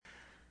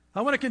I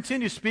want to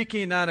continue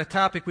speaking on a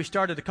topic we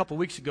started a couple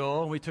weeks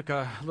ago, and we took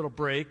a little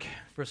break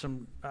for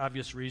some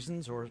obvious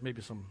reasons, or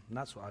maybe some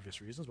not so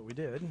obvious reasons, but we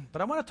did.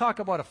 But I want to talk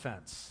about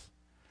offense.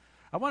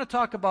 I want to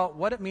talk about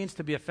what it means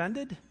to be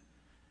offended,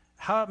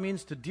 how it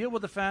means to deal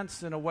with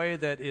offense in a way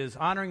that is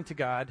honoring to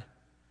God,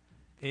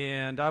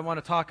 and I want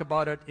to talk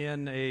about it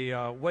in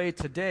a way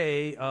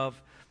today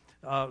of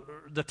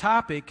the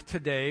topic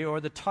today, or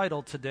the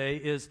title today,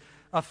 is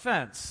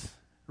offense,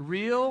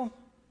 real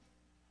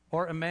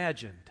or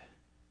imagined?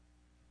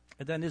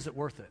 And then, is it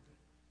worth it?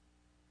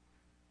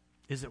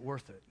 Is it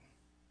worth it?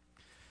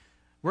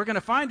 We're going to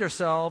find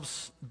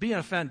ourselves being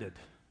offended.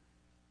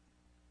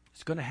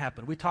 It's going to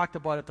happen. We talked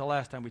about it the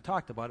last time we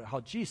talked about it,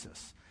 how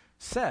Jesus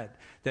said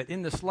that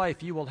in this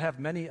life you will have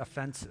many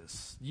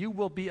offenses. You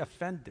will be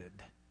offended.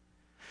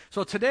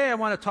 So today I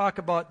want to talk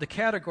about the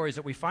categories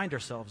that we find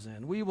ourselves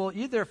in. We will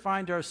either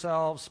find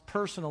ourselves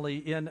personally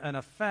in an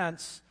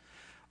offense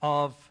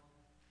of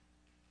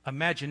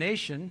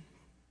imagination.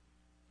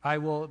 I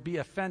will be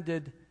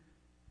offended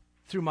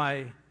through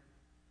my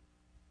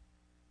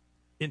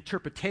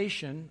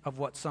interpretation of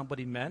what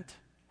somebody meant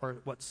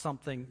or what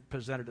something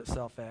presented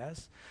itself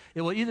as.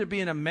 It will either be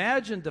an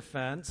imagined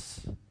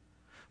offense,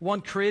 one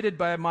created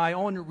by my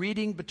own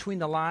reading between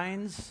the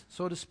lines,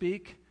 so to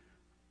speak,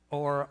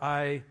 or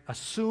I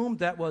assumed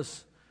that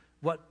was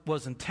what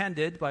was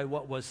intended by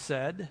what was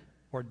said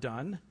or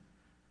done.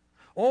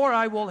 Or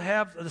I will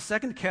have the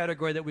second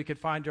category that we could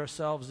find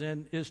ourselves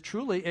in is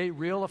truly a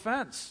real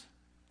offense.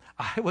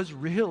 I was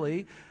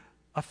really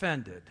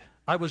offended.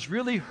 I was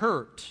really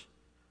hurt,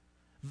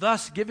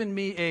 thus giving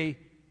me a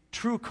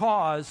true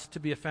cause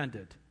to be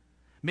offended.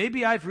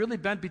 Maybe I've really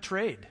been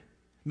betrayed.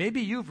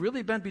 Maybe you've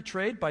really been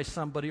betrayed by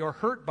somebody or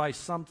hurt by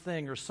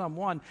something or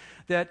someone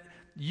that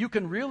you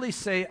can really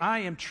say,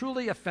 I am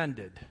truly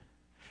offended.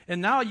 And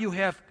now you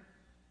have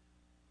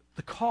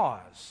the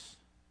cause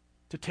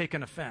to take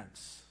an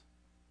offense.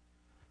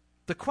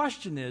 The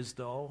question is,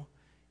 though,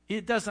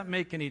 it doesn't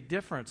make any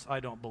difference, I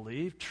don't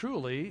believe,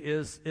 truly,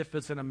 is if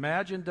it's an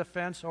imagined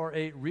offense or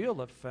a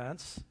real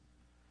offense.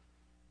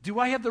 Do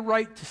I have the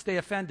right to stay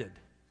offended?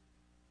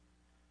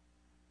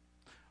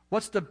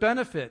 What's the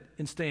benefit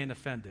in staying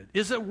offended?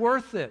 Is it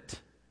worth it?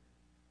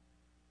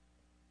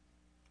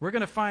 We're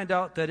going to find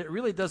out that it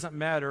really doesn't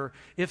matter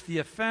if the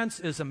offense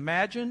is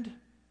imagined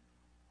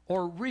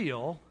or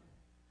real,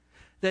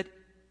 that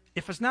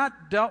if it's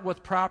not dealt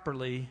with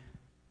properly,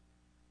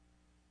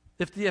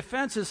 if the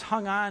offense is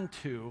hung on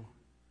to,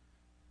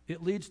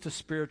 it leads to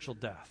spiritual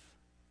death.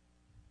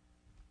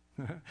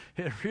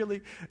 It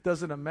really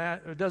doesn't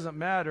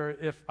matter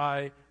if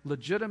I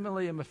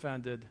legitimately am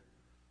offended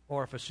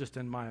or if it's just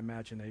in my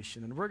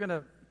imagination. And we're going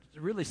to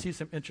really see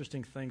some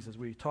interesting things as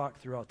we talk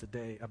throughout the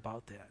day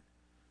about that.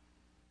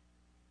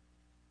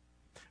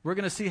 We're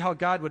going to see how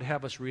God would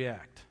have us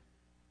react.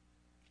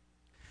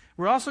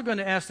 We're also going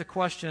to ask the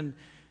question,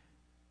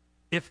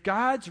 if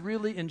God's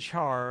really in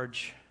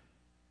charge,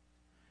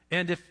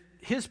 and if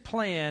he has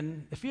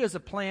a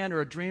plan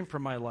or a dream for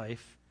my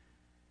life,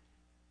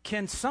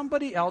 can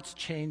somebody else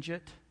change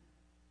it?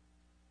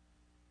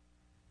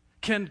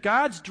 Can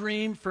God's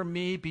dream for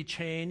me be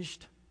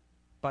changed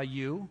by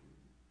you?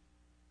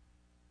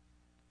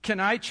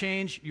 Can I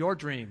change your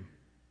dream?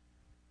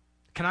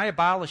 Can I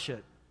abolish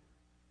it?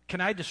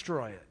 Can I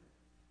destroy it?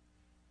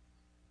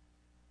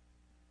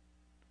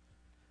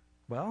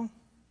 Well,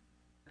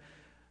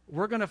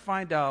 we're going to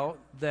find out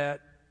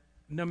that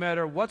no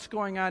matter what's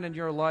going on in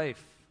your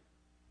life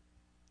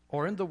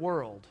or in the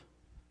world,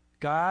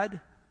 God,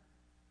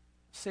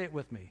 say it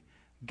with me,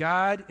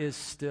 God is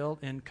still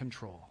in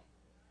control.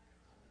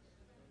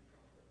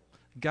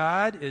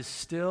 God is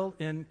still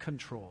in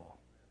control.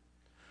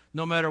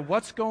 No matter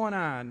what's going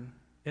on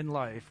in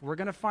life, we're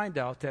going to find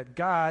out that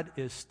God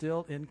is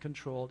still in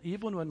control,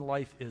 even when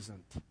life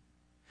isn't.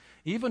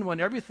 Even when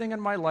everything in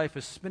my life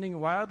is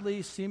spinning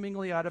wildly,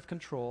 seemingly out of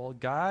control,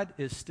 God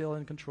is still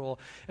in control.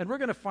 And we're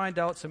going to find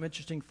out some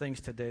interesting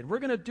things today. And we're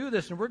going to do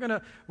this, and we're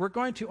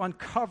going to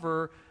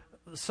uncover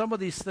some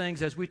of these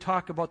things as we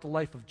talk about the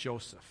life of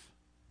Joseph.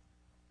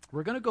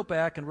 We're going to go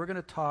back and we're going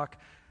to talk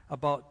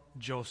about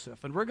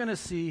Joseph. And we're going to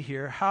see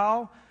here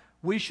how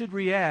we should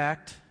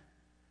react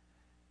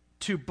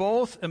to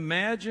both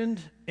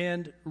imagined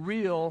and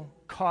real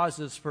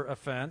causes for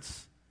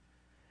offense.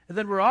 And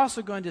then we're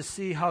also going to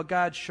see how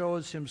God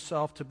shows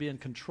himself to be in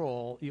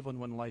control even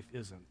when life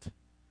isn't.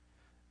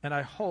 And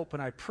I hope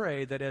and I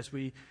pray that as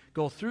we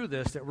go through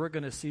this, that we're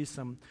going to see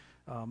some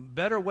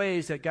better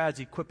ways that God's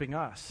equipping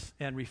us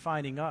and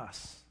refining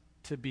us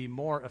to be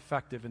more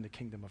effective in the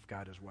kingdom of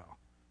God as well.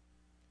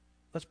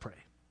 Let's pray.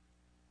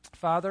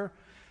 Father,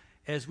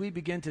 as we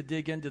begin to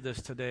dig into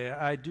this today,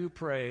 I do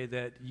pray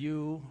that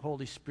you,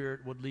 Holy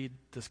Spirit, would lead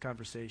this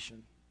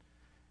conversation.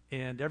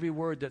 And every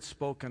word that's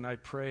spoken, I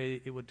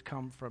pray it would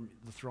come from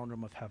the throne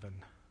room of heaven.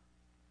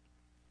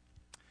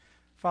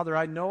 Father,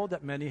 I know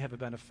that many have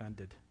been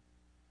offended.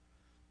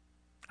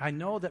 I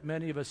know that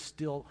many of us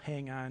still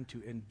hang on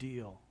to and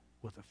deal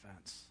with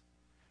offense.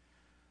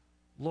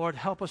 Lord,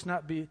 help us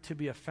not to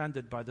be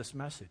offended by this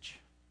message.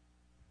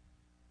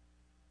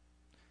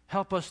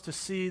 Help us to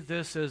see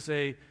this as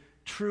a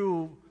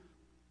true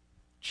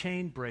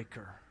chain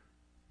breaker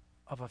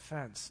of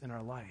offense in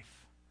our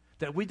life,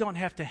 that we don't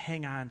have to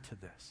hang on to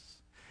this.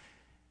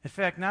 In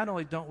fact, not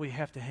only don't we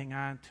have to hang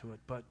on to it,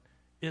 but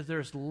if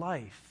there's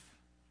life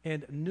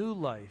and new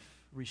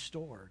life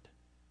restored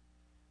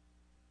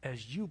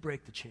as you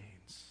break the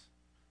chains,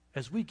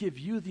 as we give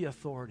you the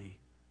authority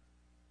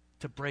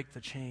to break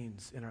the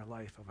chains in our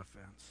life of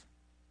offense.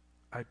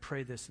 I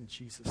pray this in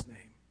Jesus'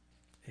 name.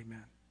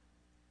 Amen.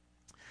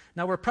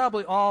 Now, we're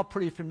probably all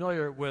pretty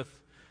familiar with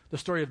the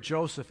story of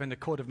Joseph and the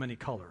coat of many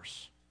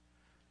colors.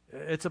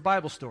 It's a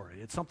Bible story.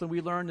 It's something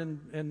we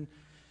learned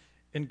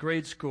in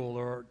grade school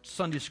or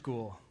Sunday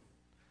school.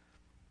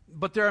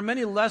 But there are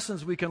many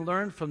lessons we can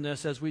learn from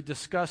this as we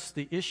discuss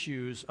the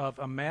issues of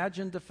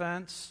imagined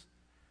offense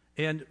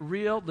and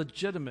real,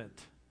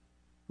 legitimate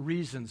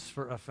reasons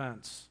for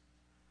offense,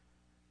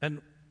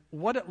 and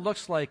what it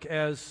looks like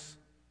as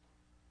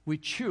we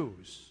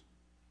choose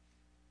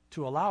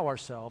to allow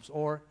ourselves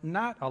or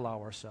not allow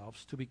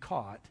ourselves to be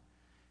caught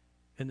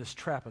in this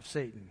trap of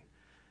Satan.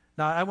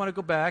 Now, I want to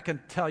go back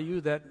and tell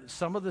you that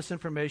some of this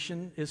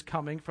information is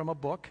coming from a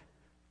book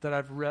that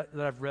I've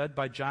read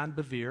by John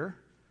Bevere,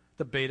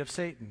 The Bait of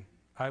Satan.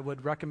 I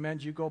would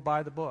recommend you go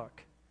buy the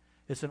book.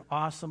 It's an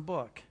awesome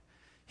book.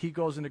 He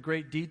goes into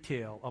great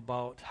detail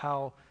about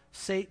how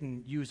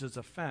Satan uses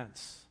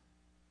offense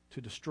to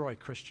destroy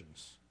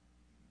Christians.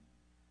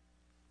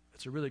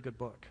 It's a really good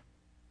book.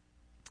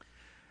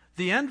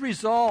 The end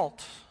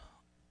result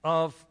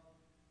of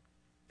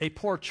a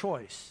poor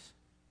choice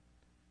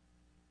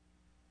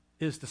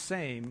is the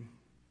same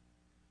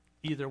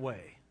either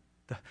way.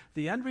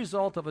 The end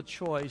result of a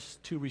choice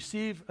to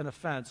receive an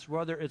offense,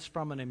 whether it's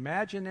from an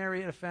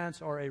imaginary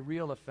offense or a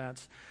real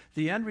offense,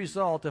 the end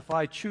result, if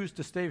I choose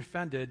to stay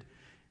offended,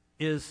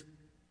 is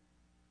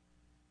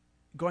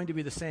going to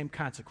be the same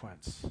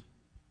consequence.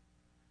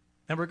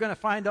 And we're going to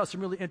find out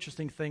some really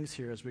interesting things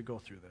here as we go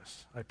through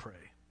this, I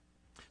pray.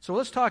 So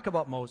let's talk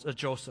about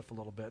Joseph a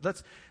little bit.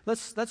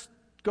 Let's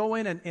go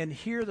in and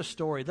hear the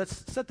story.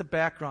 Let's set the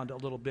background a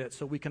little bit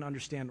so we can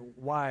understand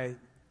why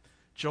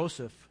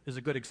Joseph is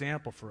a good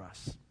example for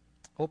us.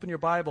 Open your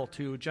Bible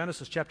to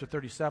Genesis chapter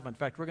 37. In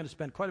fact, we're going to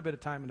spend quite a bit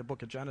of time in the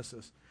book of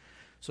Genesis,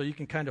 so you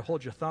can kind of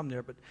hold your thumb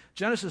there. But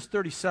Genesis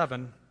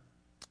 37,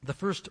 the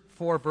first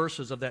 4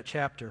 verses of that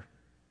chapter,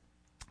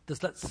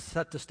 let's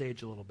set the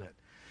stage a little bit.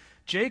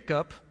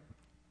 Jacob,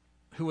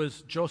 who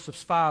is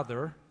Joseph's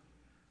father,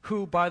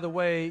 who, by the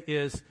way,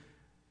 is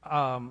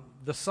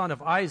the son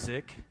of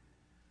Isaac,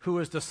 who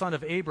is the son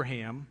of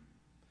Abraham.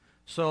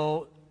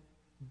 So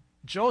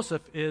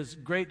Joseph, his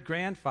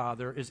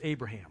great-grandfather, is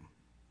Abraham.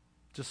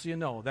 Just so you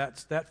know,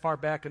 that's that far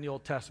back in the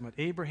Old Testament.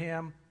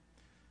 Abraham,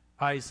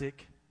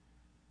 Isaac,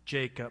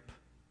 Jacob,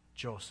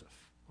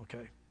 Joseph.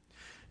 Okay?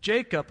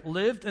 Jacob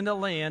lived in the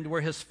land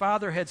where his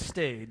father had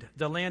stayed,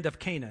 the land of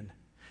Canaan.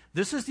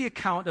 This is the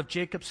account of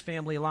Jacob's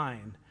family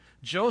line.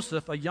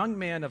 Joseph, a young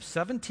man of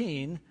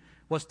 17,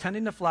 was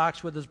tending the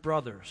flocks with his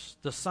brothers,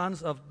 the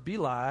sons of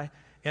Bilhah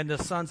and the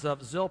sons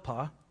of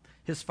Zilpah,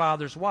 his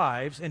father's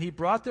wives, and he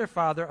brought their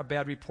father a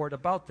bad report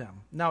about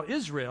them. Now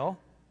Israel,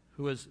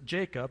 who is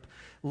Jacob,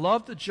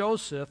 loved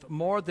Joseph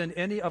more than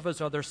any of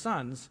his other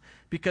sons,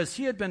 because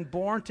he had been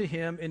born to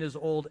him in his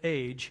old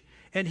age,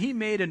 and he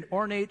made an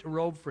ornate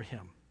robe for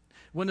him.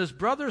 When his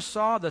brothers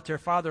saw that their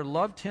father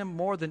loved him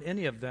more than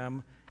any of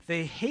them,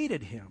 they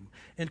hated him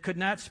and could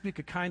not speak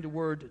a kind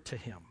word to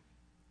him.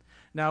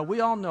 Now, we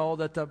all know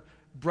that the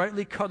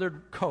brightly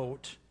colored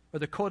coat, or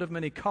the coat of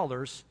many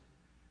colors,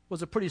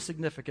 was a pretty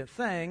significant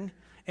thing,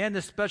 and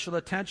the special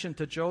attention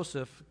to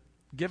Joseph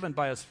given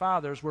by his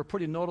fathers were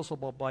pretty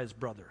noticeable by his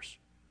brothers.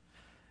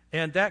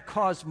 And that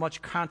caused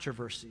much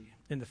controversy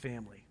in the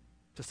family,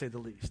 to say the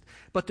least.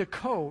 But the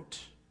coat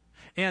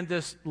and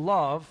this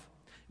love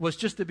was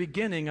just the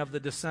beginning of the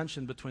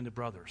dissension between the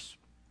brothers.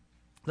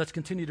 Let's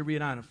continue to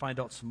read on and find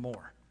out some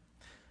more.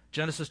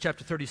 Genesis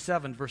chapter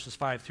 37, verses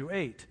 5 through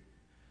 8.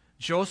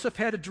 Joseph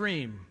had a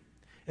dream,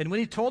 and when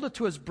he told it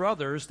to his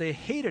brothers, they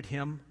hated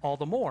him all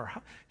the more.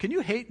 Can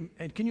you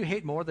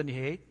hate more than you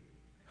hate?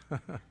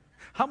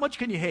 How much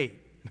can you hate?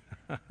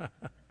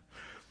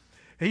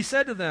 He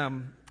said to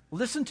them,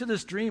 "Listen to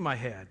this dream I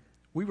had.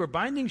 We were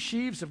binding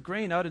sheaves of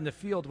grain out in the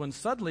field when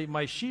suddenly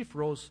my sheaf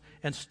rose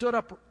and stood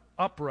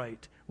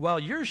upright, while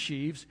your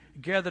sheaves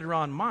gathered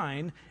around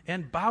mine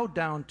and bowed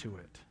down to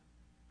it."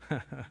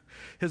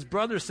 His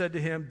brothers said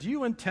to him, "Do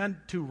you intend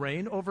to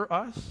reign over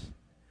us?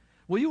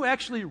 Will you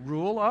actually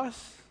rule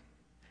us?"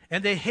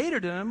 And they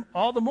hated him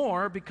all the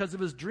more because of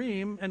his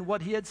dream and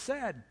what he had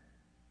said.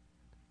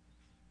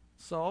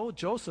 So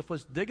Joseph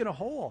was digging a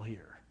hole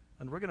here,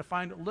 and we're going to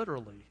find it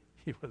literally.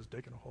 He was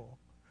digging a hole.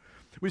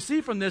 We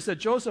see from this that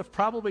Joseph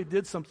probably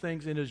did some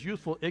things in his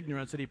youthful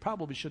ignorance that he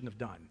probably shouldn't have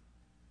done.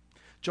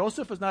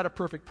 Joseph is not a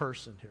perfect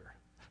person here.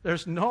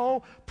 There's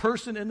no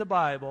person in the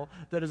Bible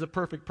that is a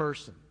perfect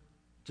person.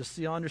 Just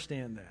so you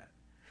understand that.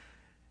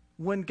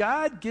 When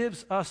God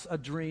gives us a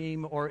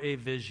dream or a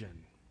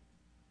vision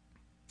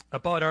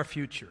about our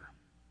future,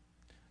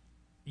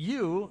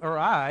 you or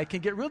I can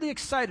get really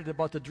excited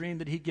about the dream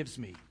that he gives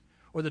me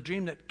or the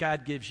dream that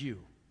God gives you.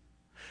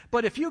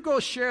 But if you go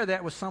share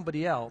that with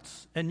somebody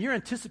else and you're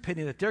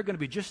anticipating that they're going to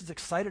be just as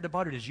excited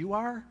about it as you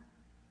are,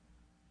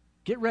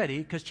 get ready,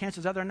 because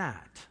chances are they're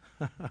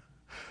not.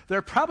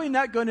 They're probably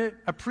not going to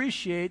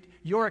appreciate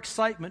your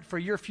excitement for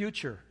your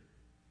future,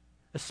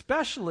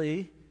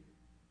 especially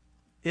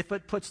if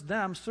it puts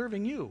them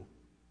serving you.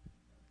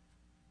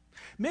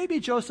 Maybe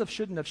Joseph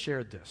shouldn't have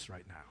shared this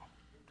right now.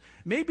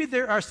 Maybe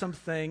there are some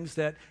things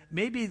that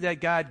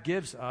God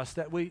gives us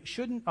that we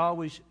shouldn't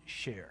always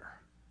share.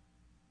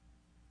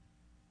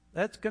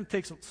 That's going to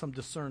take some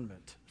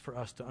discernment for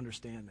us to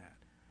understand that.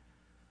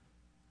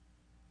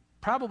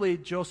 Probably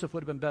Joseph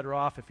would have been better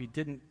off if he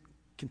didn't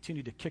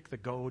continue to kick the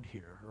goad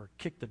here or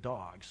kick the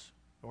dogs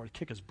or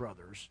kick his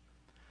brothers.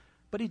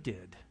 But he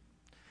did.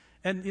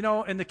 And,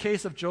 in the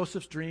case of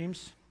Joseph's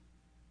dreams,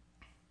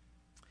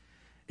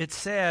 it's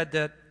sad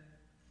that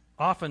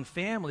often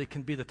family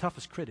can be the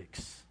toughest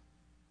critics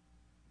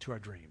to our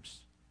dreams.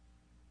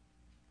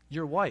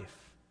 Your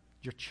wife,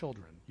 your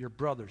children, your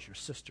brothers, your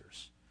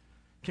sisters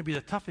can be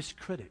the toughest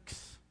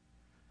critics.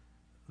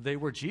 They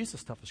were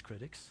Jesus' toughest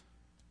critics,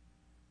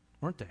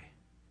 weren't they?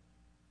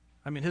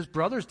 I mean, his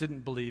brothers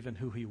didn't believe in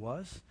who he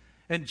was.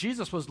 And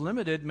Jesus was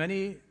limited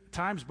many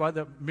times by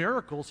the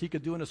miracles he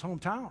could do in his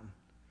hometown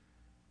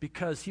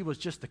because he was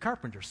just the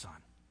carpenter's son.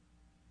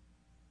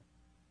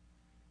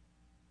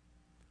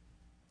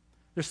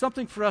 There's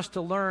something for us to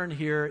learn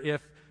here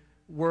if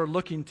we're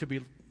looking to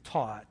be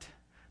taught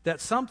that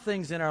some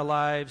things in our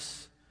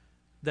lives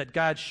that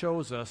God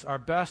shows us are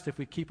best if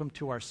we keep them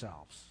to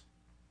ourselves.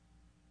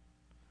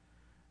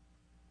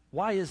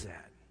 Why is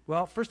that?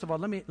 Well, first of all,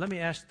 let me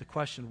ask the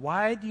question,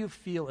 why do you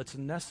feel it's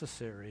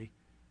necessary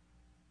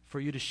for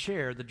you to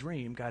share the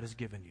dream God has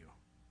given you?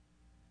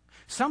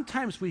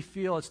 Sometimes we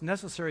feel it's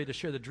necessary to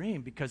share the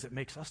dream because it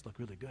makes us look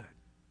really good.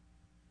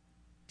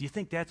 Do you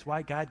think that's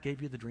why God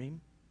gave you the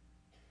dream?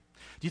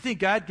 Do you think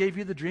God gave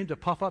you the dream to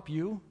puff up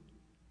you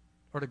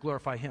or to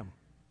glorify him?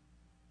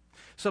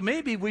 So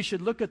maybe we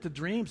should look at the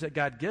dreams that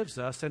God gives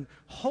us and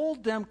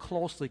hold them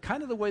closely,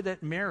 kind of the way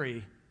that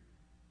Mary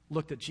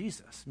looked at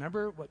Jesus.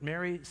 Remember what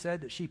Mary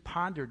said? That she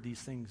pondered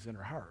these things in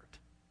her heart.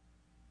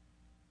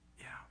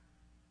 Yeah.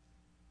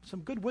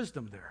 Some good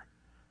wisdom there.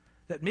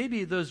 That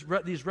maybe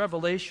these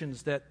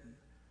revelations that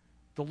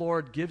the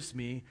Lord gives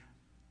me,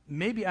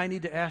 maybe I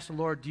need to ask the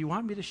Lord, do you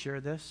want me to share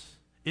this?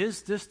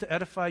 Is this to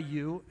edify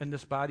you and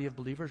this body of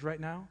believers right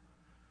now?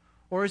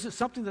 Or is it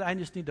something that I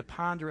just need to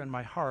ponder in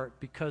my heart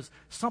because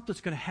something's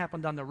going to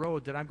happen down the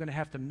road that I'm going to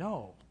have to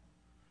know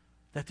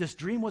that this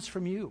dream was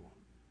from you?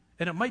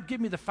 And it might give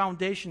me the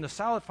foundation, the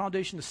solid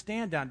foundation to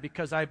stand on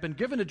because I've been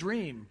given a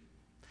dream.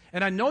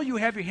 And I know you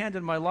have your hand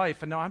in my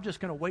life, and now I'm just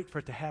going to wait for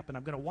it to happen.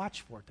 I'm going to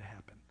watch for it to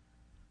happen.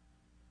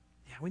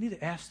 Yeah, we need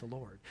to ask the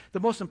Lord. The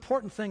most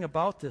important thing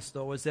about this,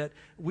 though, is that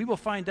we will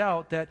find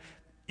out that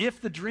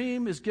if the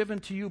dream is given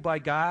to you by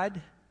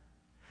God,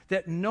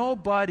 that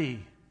nobody,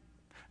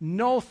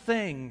 no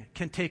thing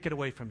can take it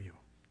away from you.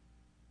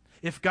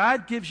 If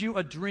God gives you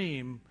a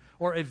dream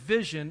or a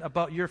vision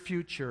about your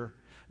future,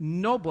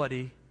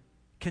 nobody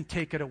can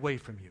take it away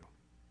from you.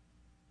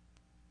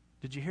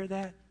 Did you hear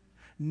that?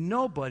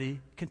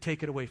 Nobody can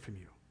take it away from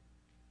you.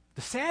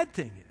 The sad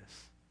thing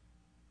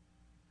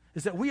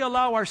is that we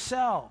allow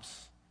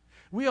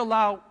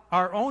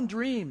our own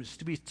dreams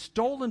to be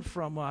stolen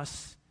from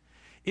us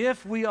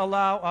if we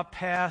allow a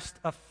past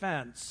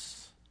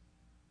offense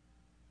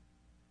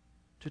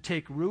to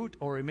take root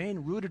or remain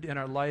rooted in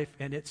our life,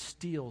 and it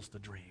steals the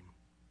dream.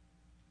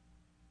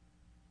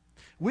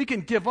 We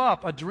can give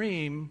up a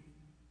dream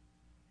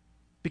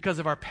because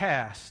of our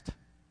past,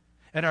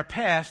 and our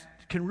past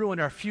can ruin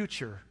our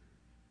future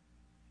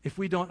if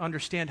we don't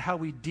understand how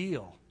we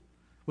deal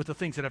with the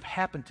things that have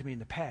happened to me in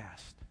the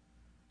past,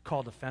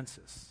 called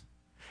offenses.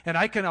 And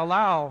I can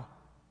allow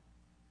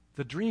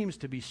the dreams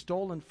to be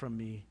stolen from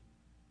me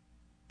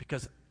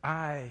because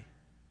I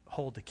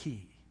hold the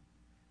key.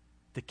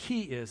 The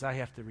key is I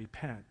have to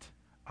repent.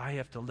 I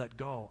have to let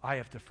go. I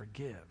have to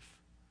forgive.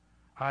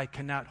 I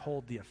cannot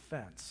hold the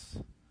offense.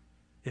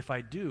 If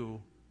I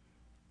do,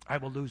 I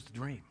will lose the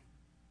dream.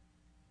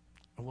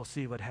 And we'll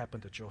see what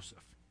happened to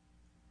Joseph.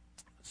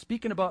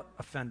 Speaking about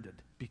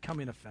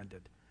becoming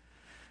offended.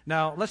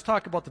 Now, let's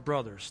talk about the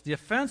brothers. The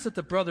offense that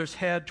the brothers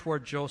had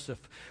toward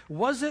Joseph,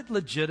 was it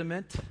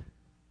legitimate?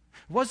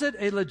 Was it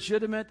a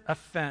legitimate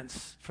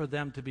offense for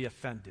them to be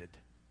offended?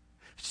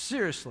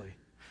 Seriously,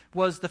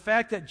 was the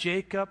fact that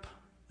Jacob,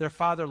 their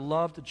father,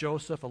 loved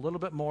Joseph a little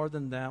bit more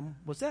than them,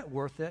 was that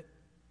worth it?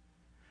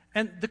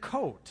 And the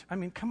coat, I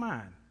mean, come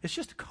on, it's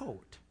just a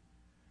coat.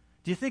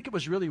 Do you think it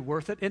was really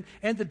worth it?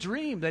 And the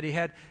dream that he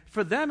had,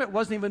 for them it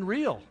wasn't even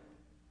real.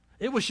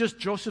 It was just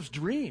Joseph's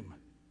dream.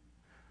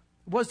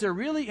 Was there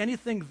really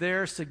anything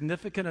there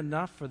significant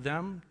enough for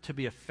them to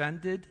be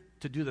offended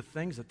to do the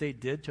things that they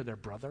did to their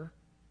brother?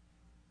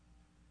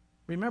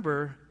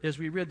 Remember, as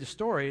we read the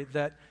story,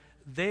 that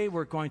they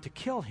were going to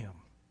kill him.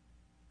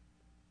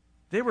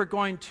 They were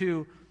going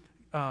to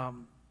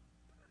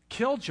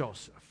kill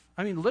Joseph.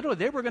 I mean, literally,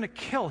 they were going to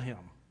kill him.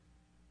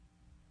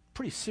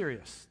 Pretty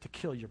serious to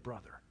kill your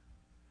brother.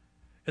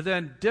 And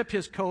then dip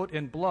his coat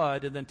in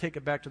blood and then take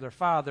it back to their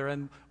father.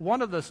 And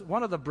one of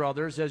the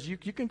brothers, as you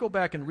can go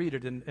back and read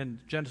it in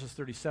Genesis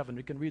 37,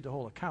 you can read the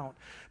whole account.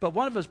 But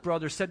one of his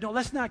brothers said, no,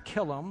 let's not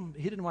kill him.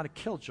 He didn't want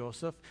to kill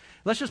Joseph.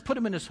 Let's just put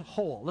him in this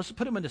hole. Let's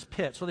put him in this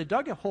pit. So they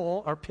dug a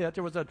hole or pit.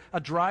 There was a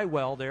dry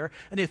well there.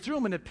 And they threw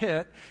him in the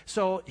pit.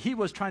 So he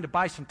was trying to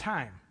buy some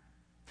time.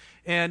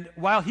 And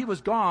while he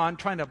was gone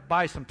trying to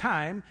buy some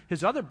time,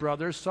 his other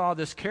brothers saw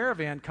this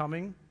caravan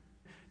coming,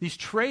 these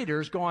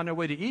traders go on their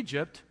way to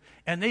Egypt.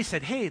 And they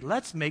said, hey,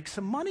 let's make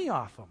some money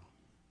off them.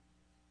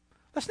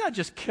 Let's not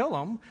just kill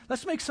them.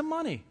 Let's make some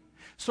money.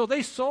 So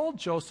they sold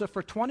Joseph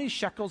for 20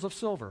 shekels of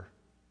silver.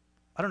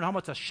 I don't know how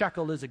much a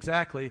shekel is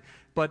exactly,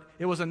 but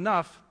it was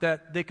enough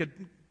that they could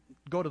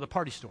go to the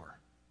party store.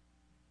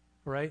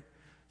 Right?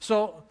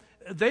 So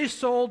they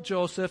sold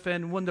Joseph,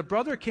 and when the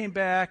brother came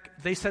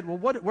back, they said, well,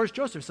 where's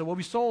Joseph? He said, well,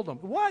 we sold him.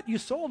 What? You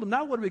sold him?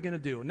 Now what are we going to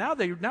do? Now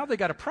they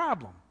got a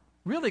problem.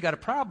 Really got a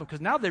problem,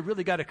 because now they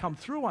really got to come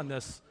through on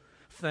this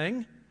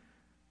thing.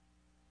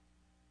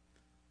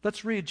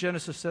 Let's read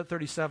Genesis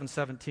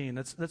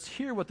 37:17. Let's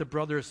hear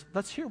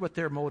what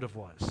their motive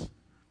was.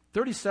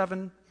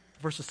 37,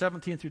 verses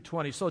 17 through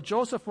 20. So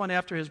Joseph went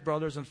after his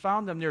brothers and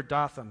found them near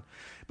Dothan.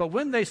 But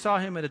when they saw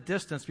him at a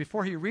distance,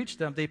 before he reached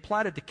them, they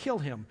plotted to kill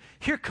him.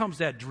 Here comes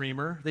that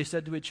dreamer, they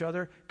said to each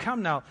other.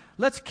 Come now,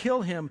 let's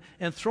kill him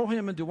and throw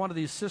him into one of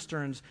these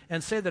cisterns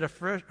and say that a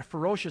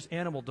ferocious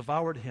animal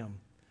devoured him.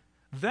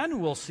 Then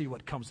we'll see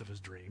what comes of his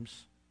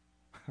dreams.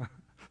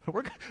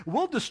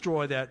 We'll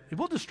destroy that.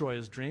 We'll destroy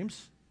his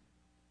dreams.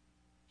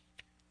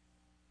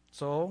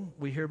 So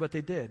we hear what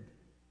they did.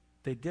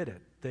 They did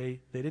it. They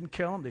didn't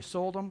kill him. They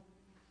sold him.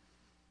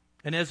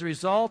 And as a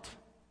result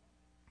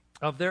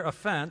of their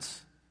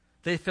offense,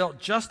 they felt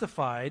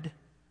justified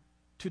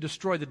to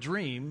destroy the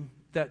dream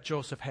that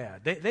Joseph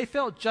had. They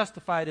felt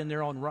justified in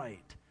their own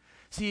right.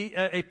 See,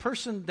 a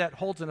person that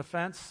holds an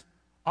offense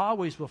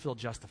always will feel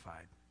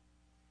justified.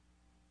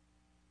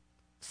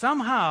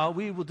 Somehow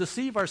we will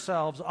deceive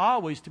ourselves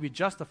always to be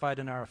justified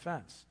in our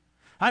offense.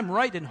 I'm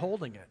right in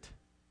holding it.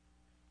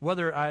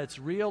 Whether it's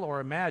real or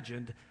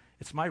imagined,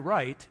 it's my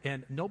right,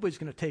 and nobody's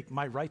going to take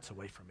my rights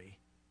away from me.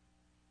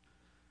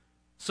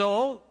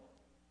 So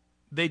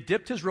they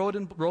dipped his robe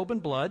in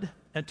blood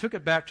and took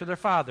it back to their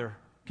father.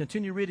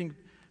 Continue reading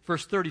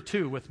verse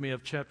 32 with me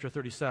of chapter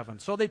 37.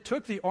 So they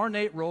took the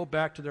ornate robe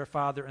back to their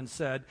father and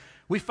said,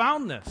 we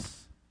found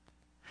this.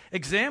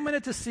 Examine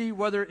it to see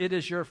whether it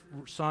is your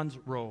son's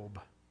robe.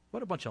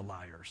 What a bunch of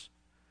liars.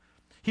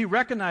 He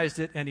recognized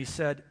it, and he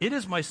said, it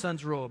is my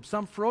son's robe.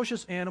 Some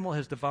ferocious animal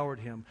has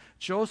devoured him.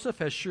 Joseph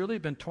has surely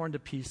been torn to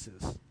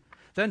pieces.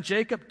 Then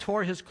Jacob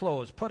tore his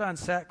clothes, put on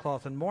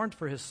sackcloth, and mourned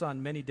for his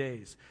son many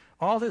days.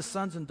 All his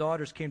sons and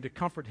daughters came to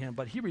comfort him,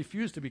 but he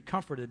refused to be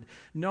comforted.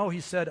 No,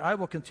 he said, I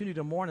will continue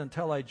to mourn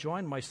until I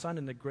join my son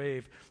in the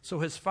grave. So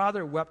his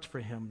father wept for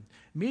him.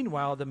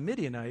 Meanwhile, the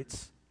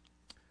Midianites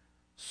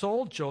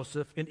sold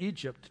Joseph in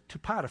Egypt to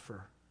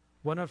Potiphar,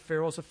 one of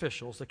Pharaoh's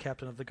officials, the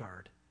captain of the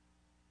guard.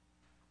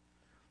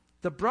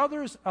 The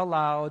brothers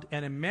allowed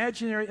an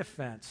imaginary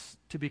offense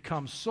to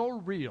become so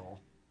real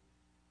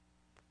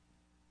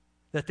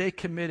that they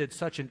committed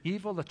such an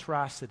evil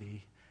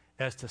atrocity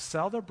as to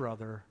sell their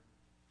brother,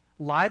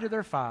 lie to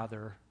their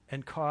father,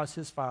 and cause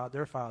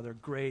their father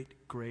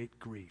great, great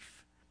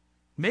grief.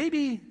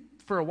 Maybe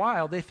for a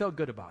while they felt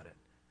good about it.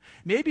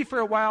 Maybe for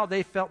a while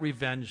they felt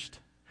revenged.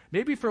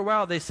 Maybe for a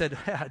while they said,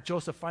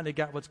 Joseph finally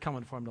got what's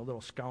coming for him, the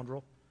little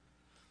scoundrel.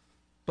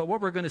 But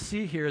what we're going to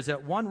see here is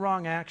that one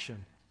wrong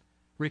action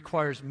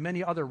requires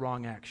many other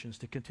wrong actions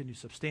to continue to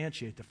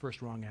substantiate the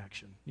first wrong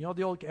action. You know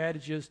the old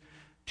adage is,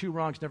 2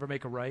 wrongs never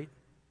make a right?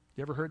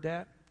 You ever heard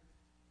that?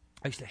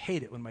 I used to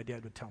hate it when my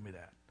dad would tell me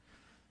that,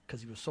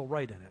 because he was so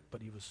right in it,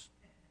 but he was.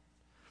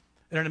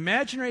 And an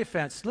imaginary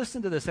offense,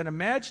 listen to this, an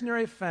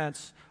imaginary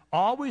offense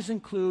always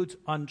includes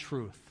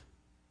untruth.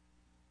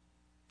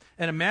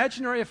 An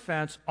imaginary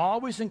offense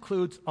always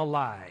includes a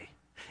lie.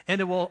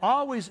 And it will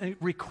always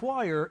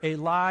require a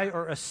lie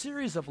or a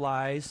series of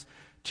lies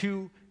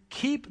to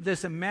keep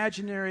this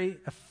imaginary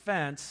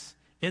offense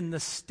in the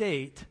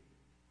state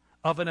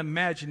of an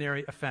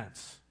imaginary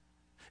offense.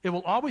 It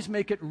will always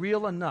make it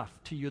real enough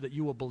to you that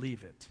you will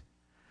believe it.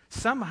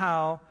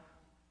 Somehow,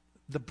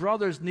 the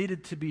brothers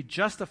needed to be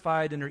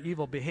justified in their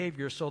evil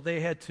behavior, so they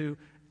had to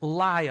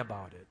lie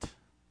about it.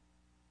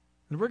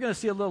 And we're going to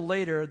see a little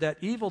later that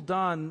evil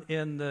done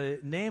in the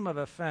name of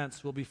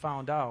offense will be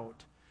found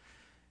out,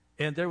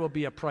 and there will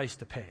be a price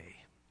to pay.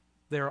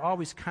 There are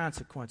always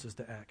consequences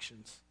to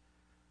actions.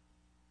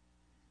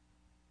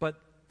 But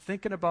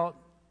thinking about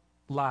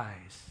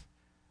lies,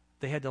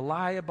 they had to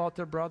lie about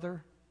their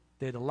brother.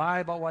 They had to lie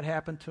about what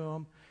happened to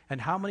him.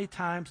 And how many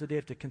times did they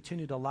have to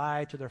continue to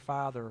lie to their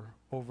father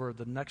over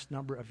the next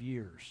number of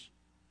years?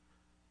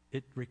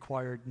 It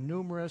required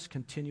numerous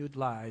continued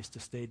lies to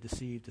stay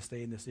deceived, to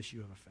stay in this issue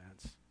of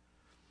offense.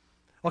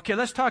 Okay,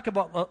 let's talk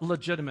about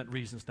legitimate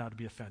reasons now to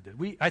be offended.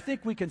 I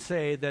think we can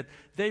say that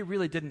they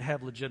really didn't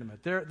have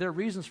legitimate. Their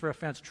reasons for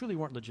offense truly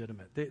weren't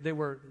legitimate. They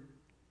were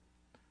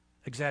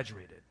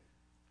exaggerated.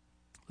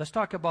 Let's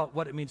talk about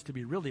what it means to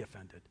be really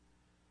offended.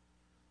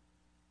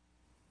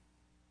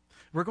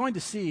 We're going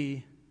to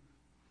see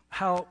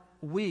how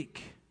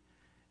weak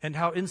and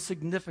how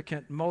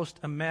insignificant most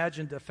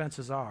imagined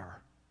offenses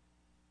are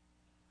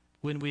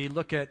when we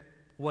look at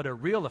what a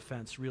real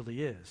offense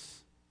really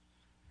is,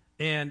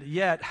 and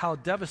yet how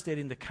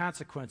devastating the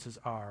consequences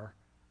are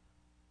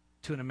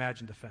to an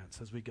imagined offense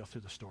as we go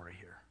through the story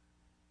here.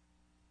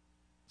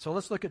 So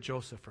let's look at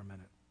Joseph for a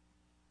minute.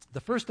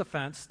 The first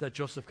offense that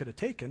Joseph could have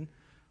taken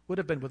would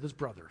have been with his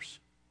brothers.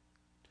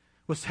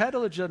 Was that a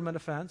legitimate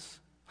offense?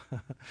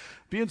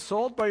 Being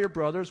sold by your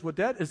brothers,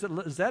 is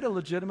that a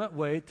legitimate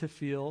way to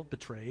feel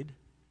betrayed?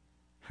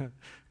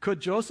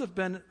 Could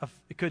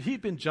he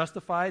been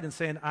justified in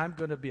saying, I'm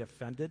going to be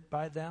offended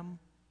by them?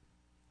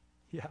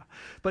 Yeah.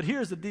 But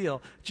here's the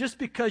deal. Just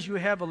because you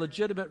have a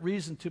legitimate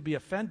reason to be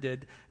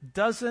offended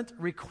doesn't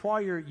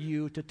require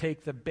you to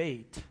take the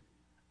bait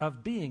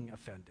of being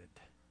offended.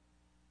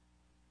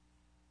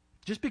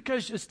 Just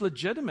because it's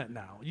legitimate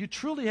now, you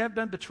truly have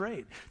been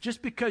betrayed.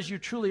 Just because you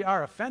truly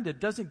are offended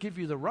doesn't give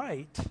you the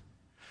right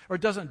or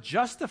doesn't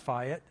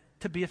justify it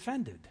to be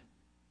offended.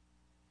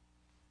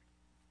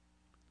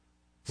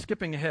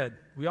 Skipping ahead,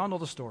 we all know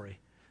the story.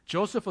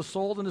 Joseph was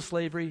sold into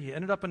slavery. He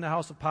ended up in the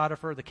house of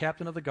Potiphar, the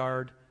captain of the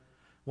guard,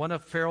 one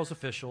of Pharaoh's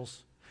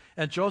officials.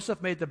 And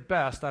Joseph made the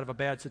best out of a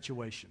bad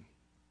situation.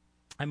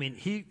 I mean,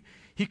 he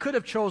could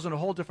have chosen a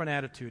whole different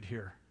attitude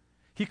here.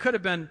 He could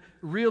have been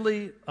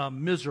really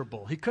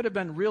miserable. He could have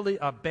been really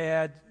a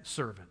bad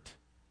servant.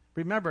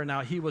 Remember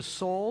now, he was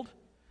sold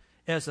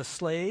as a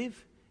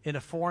slave in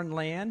a foreign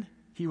land.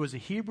 He was a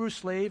Hebrew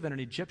slave in an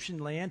Egyptian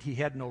land. He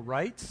had no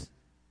rights.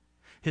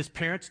 His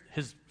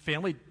his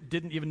family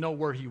didn't even know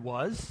where he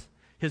was.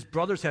 His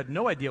brothers had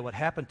no idea what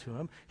happened to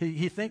him.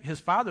 His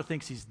father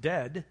thinks he's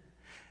dead.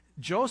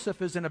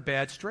 Joseph is in a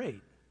bad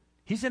strait.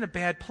 He's in a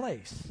bad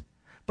place.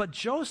 But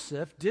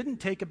Joseph didn't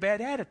take a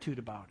bad attitude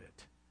about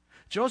it.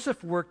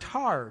 Joseph worked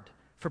hard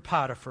for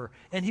Potiphar,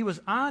 and he was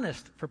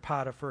honest for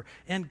Potiphar,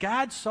 and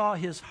God saw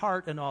his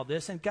heart in all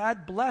this, and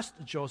God blessed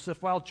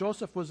Joseph while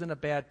Joseph was in a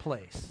bad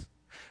place.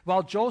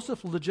 While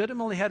Joseph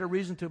legitimately had a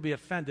reason to be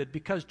offended,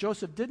 because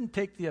Joseph didn't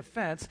take the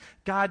offense,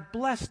 God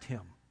blessed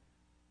him.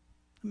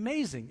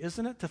 Amazing,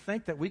 isn't it, to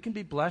think that we can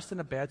be blessed in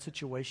a bad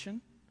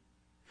situation?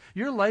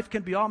 Your life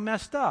can be all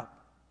messed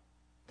up.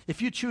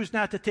 If you choose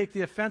not to take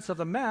the offense of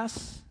the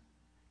mess,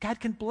 God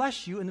can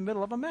bless you in the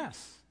middle of a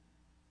mess.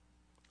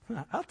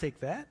 I'll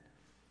take that.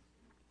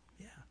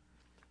 Yeah.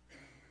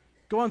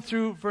 Going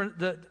through for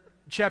the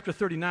chapter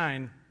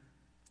 39,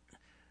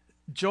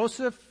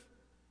 Joseph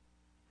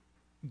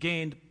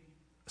gained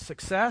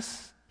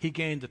success. He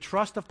gained the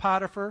trust of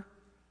Potiphar,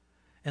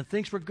 and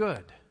things were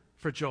good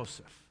for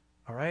Joseph.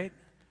 All right?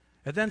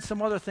 And then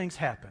some other things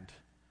happened.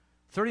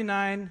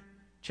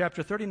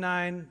 Chapter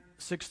 39,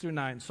 6 through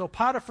 9. So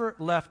Potiphar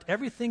left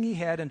everything he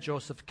had in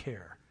Joseph's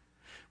care.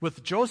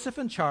 With Joseph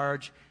in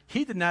charge,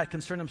 he did not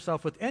concern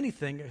himself with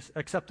anything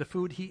except the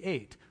food he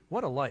ate.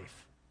 What a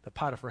life that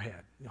Potiphar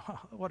had.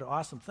 What an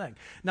awesome thing.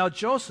 Now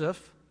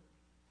Joseph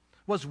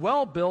was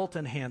well built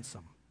and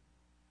handsome.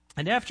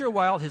 And after a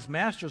while, his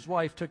master's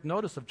wife took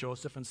notice of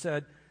Joseph and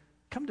said,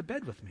 "Come to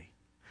bed with me."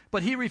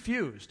 But he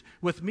refused.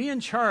 "With me in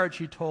charge,"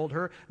 he told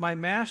her, "my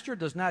master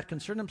does not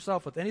concern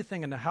himself with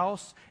anything in the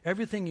house.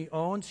 Everything he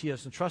owns he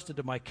has entrusted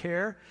to my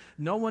care.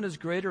 No one is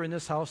greater in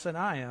this house than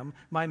I am.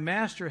 My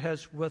master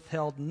has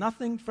withheld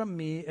nothing from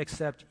me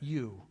except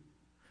you,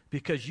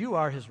 because you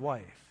are his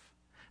wife.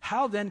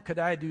 How then could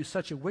I do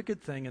such a wicked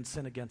thing and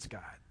sin against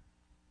God?"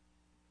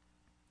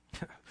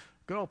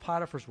 Good old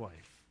Potiphar's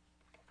wife.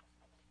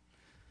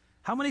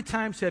 How many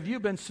times have you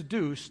been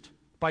seduced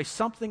by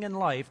something in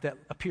life that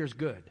appears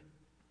good?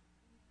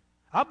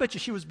 I'll bet you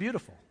she was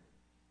beautiful.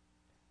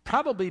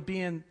 Probably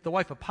being the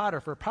wife of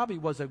Potiphar probably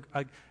was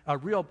a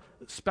real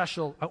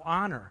special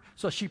honor.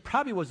 So she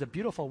probably was a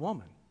beautiful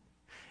woman.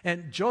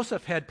 And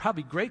Joseph had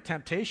probably great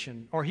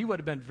temptation, or he would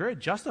have been very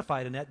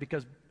justified in that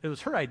because it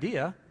was her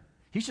idea.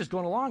 He's just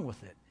going along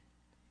with it.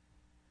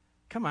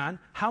 Come on,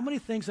 how many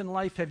things in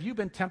life have you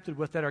been tempted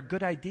with that are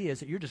good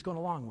ideas that you're just going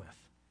along with?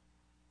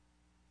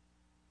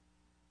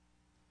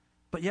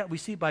 But yet we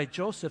see by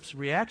Joseph's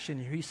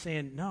reaction here, he's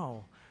saying,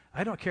 no,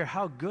 I don't care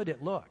how good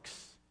it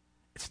looks.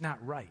 It's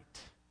not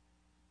right.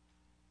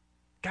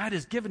 God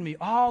has given me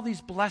all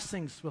these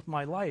blessings with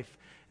my life,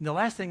 and the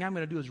last thing I'm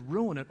going to do is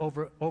ruin it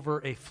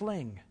over a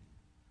fling,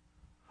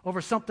 over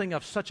something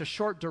of such a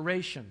short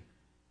duration.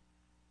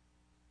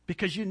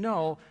 Because you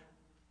know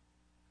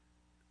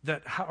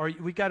that,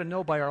 we got to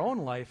know by our own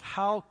life,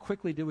 how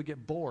quickly do we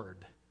get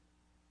bored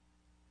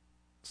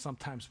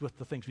sometimes with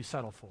the things we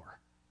settle for.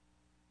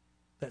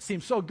 That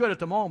seems so good at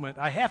the moment,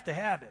 I have to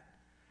have it.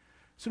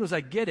 As soon as I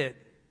get it,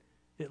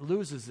 it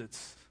loses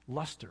its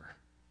luster.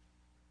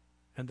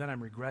 And then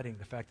I'm regretting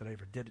the fact that I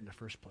ever did it in the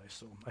first place.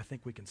 So I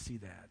think we can see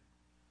that.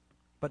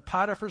 But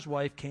Potiphar's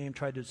wife came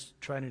trying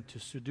to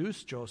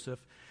seduce Joseph,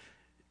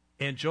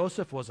 and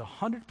Joseph was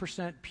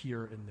 100%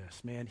 pure in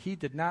this, man. He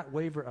did not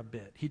waver a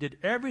bit. He did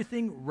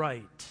everything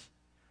right.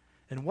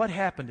 And what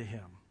happened to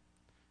him?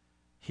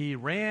 He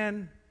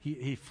ran,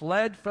 he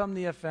fled from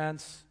the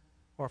offense,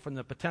 or from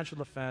the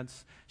potential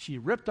offense. She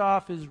ripped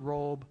off his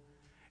robe,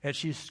 and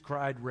she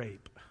cried,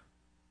 rape.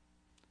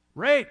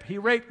 Rape! He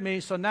raped me.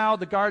 So now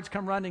the guards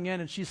come running in,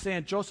 and she's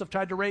saying, Joseph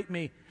tried to rape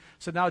me.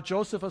 So now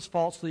Joseph is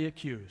falsely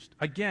accused.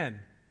 Again,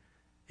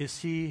 is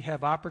he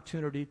have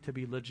opportunity to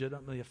be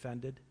legitimately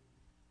offended?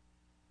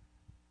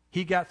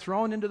 He got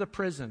thrown into the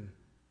prison.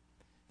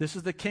 This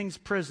is the king's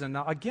prison.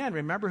 Now, again,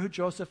 remember who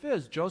Joseph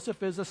is.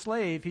 Joseph is a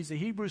slave. He's a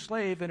Hebrew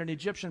slave in an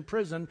Egyptian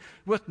prison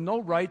with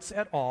no rights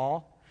at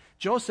all.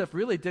 Joseph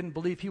really didn't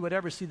believe he would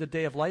ever see the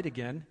day of light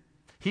again.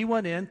 He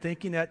went in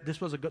thinking that this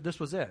was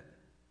it.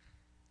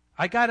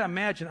 I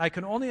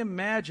can only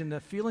imagine the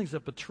feelings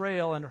of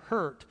betrayal and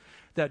hurt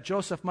that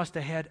Joseph must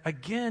have had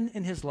again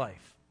in his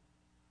life.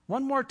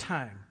 One more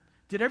time.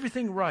 Did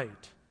everything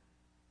right.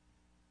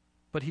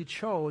 But he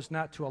chose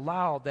not to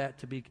allow that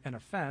to be an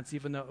offense,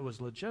 even though it was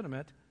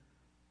legitimate.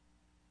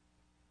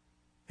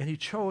 And he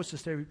chose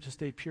to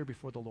stay pure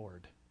before the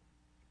Lord.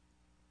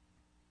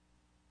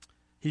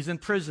 He's in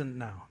prison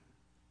now.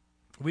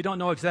 We don't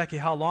know exactly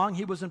how long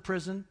he was in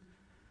prison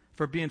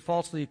for being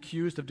falsely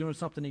accused of doing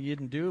something he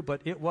didn't do, but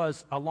it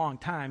was a long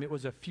time. It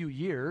was a few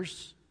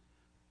years.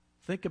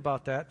 Think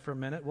about that for a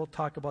minute. We'll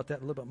talk about that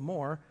a little bit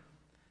more.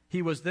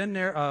 He was then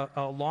there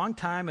a long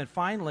time, and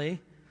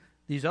finally,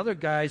 these other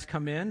guys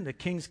come in, the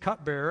king's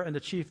cupbearer and the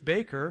chief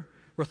baker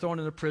were thrown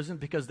into prison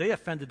because they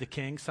offended the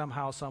king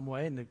somehow, some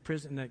way, and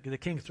the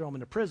king threw them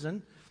into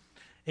prison.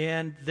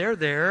 And they're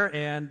there,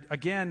 and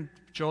again,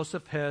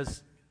 Joseph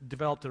has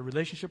developed a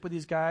relationship with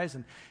these guys.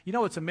 And you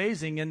know, it's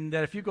amazing in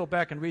that if you go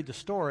back and read the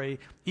story,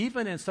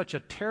 even in such a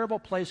terrible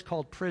place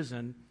called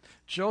prison,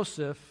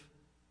 Joseph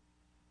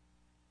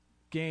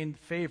gained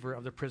favor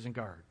of the prison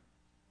guard.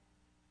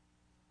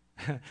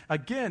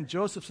 Again,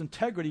 Joseph's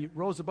integrity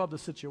rose above the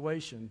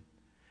situation,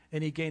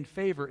 and he gained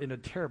favor in a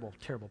terrible,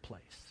 terrible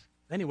place.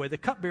 Anyway, the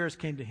cupbearers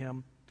came to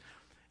him,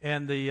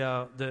 and who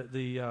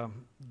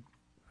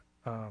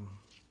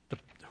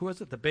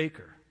is it? The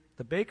baker.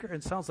 The baker,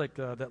 it sounds like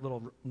that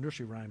little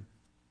nursery rhyme.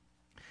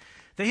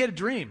 They had a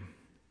dream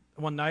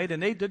one night,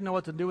 and they didn't know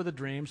what to do with the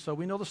dream, so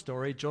we know the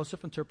story.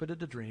 Joseph interpreted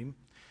the dream,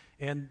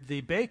 and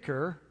the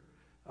baker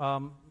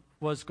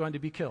was going to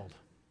be killed.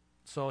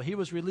 So he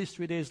was released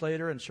 3 days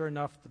later, and sure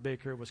enough, the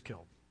baker was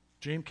killed.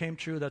 Dream came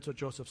true. That's what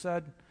Joseph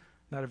said.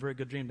 Not a very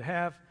good dream to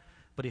have,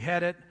 but he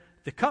had it.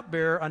 The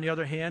cupbearer, on the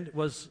other hand,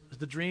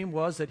 the dream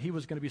was that he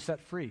was going to be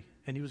set free,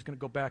 and he was going to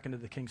go back into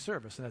the king's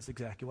service, and that's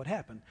exactly what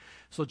happened.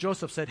 So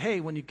Joseph said,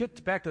 hey, when you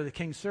get back to the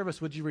king's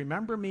service, would you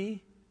remember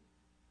me,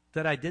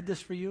 that I did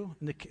this for you?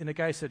 And the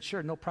guy said,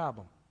 sure, no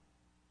problem.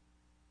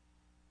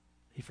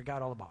 He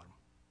forgot all about him.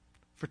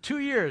 For 2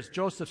 years,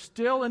 Joseph's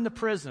still in the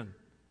prison.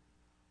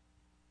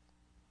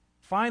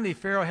 Finally,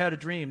 Pharaoh had a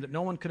dream that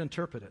no one could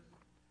interpret it.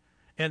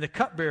 And the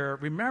cupbearer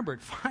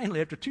remembered, finally,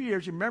 after 2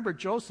 years, he remembered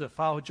Joseph,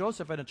 how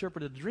Joseph had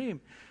interpreted the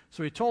dream.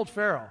 So he told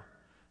Pharaoh.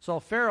 So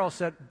Pharaoh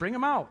said, bring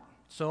him out.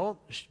 So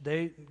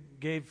they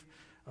gave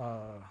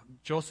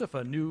Joseph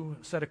a new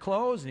set of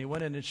clothes, and he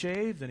went in and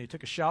shaved, and he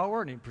took a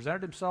shower, and he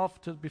presented himself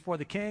before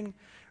the king,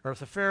 or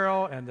the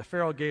Pharaoh, and the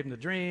Pharaoh gave him the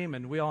dream,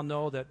 and we all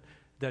know that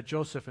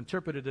Joseph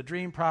interpreted the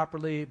dream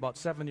properly, about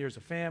 7 years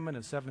of famine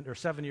and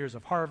 7 years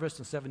of harvest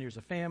and 7 years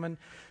of famine.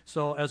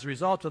 So as a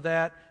result of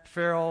that,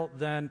 Pharaoh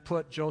then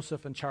put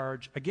Joseph in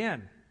charge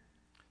again.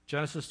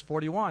 Genesis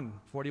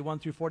 41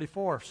 through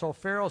 44. So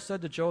Pharaoh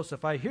said to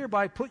Joseph, I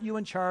hereby put you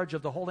in charge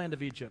of the whole land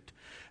of Egypt.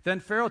 Then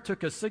Pharaoh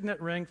took a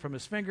signet ring from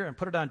his finger and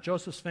put it on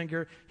Joseph's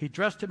finger. He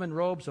dressed him in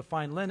robes of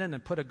fine linen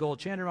and put a gold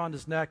chain around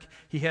his neck.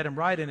 He had him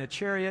ride in a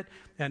chariot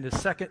and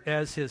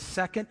as his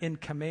second in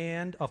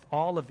command of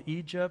all of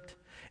Egypt.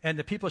 And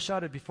the people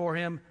shouted before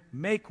him,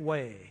 make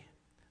way.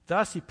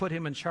 Thus he put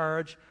him in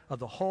charge of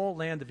the whole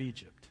land of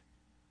Egypt.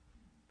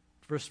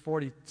 Verse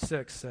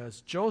 46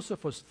 says,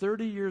 Joseph was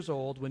 30 years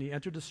old when he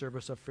entered the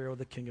service of Pharaoh,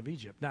 the king of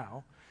Egypt.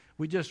 Now,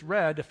 we just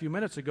read a few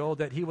minutes ago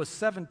that he was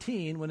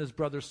 17 when his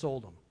brothers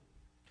sold him.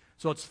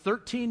 So it's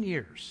 13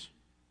 years,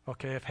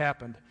 have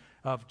happened,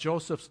 of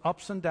Joseph's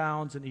ups and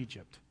downs in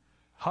Egypt.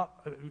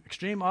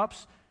 Extreme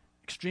ups,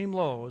 extreme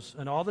lows,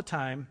 and all the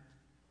time,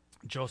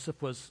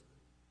 Joseph was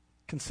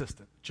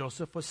consistent.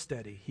 Joseph was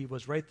steady. He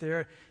was right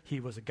there. He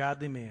was a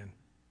godly man.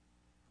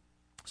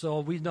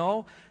 So we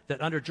know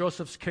that under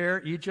Joseph's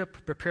care,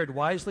 Egypt prepared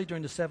wisely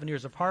during the 7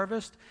 years of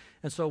harvest.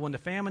 And so when the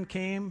famine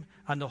came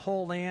on the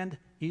whole land,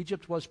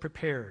 Egypt was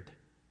prepared.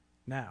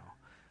 Now,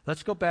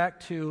 let's go back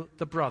to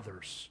the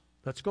brothers.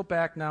 Let's go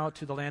back now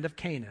to the land of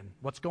Canaan.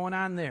 What's going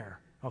on there?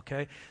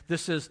 Okay,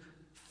 this is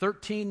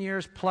 13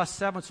 years plus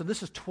 7. So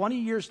this is 20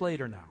 years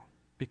later now,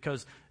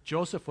 because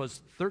Joseph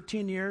was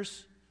 13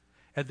 years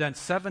and then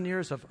 7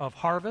 years of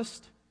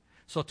harvest.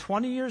 So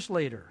 20 years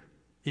later,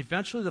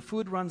 eventually the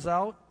food runs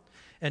out,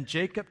 and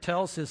Jacob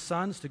tells his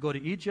sons to go to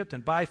Egypt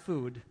and buy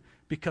food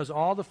because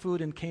all the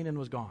food in Canaan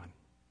was gone.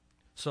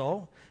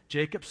 So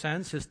Jacob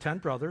sends his 10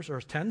 brothers,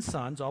 or 10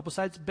 sons, all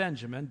besides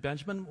Benjamin.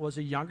 Benjamin was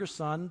a younger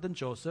son than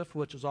Joseph,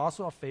 which was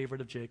also a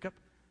favorite of Jacob.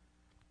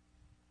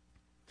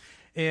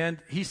 And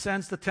he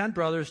sends the 10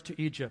 brothers to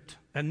Egypt.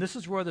 And this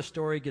is where the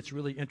story gets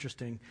really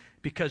interesting,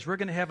 because we're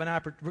going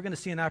to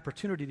see an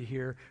opportunity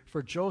here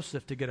for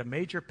Joseph to get a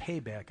major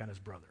payback on his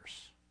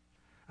brothers.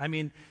 I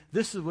mean,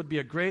 this would be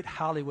a great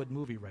Hollywood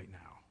movie right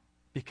now,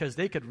 because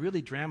they could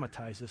really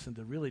dramatize this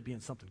into really being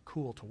something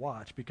cool to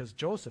watch, because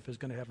Joseph is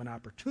going to have an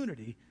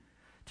opportunity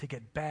to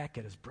get back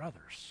at his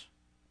brothers,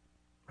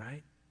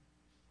 right?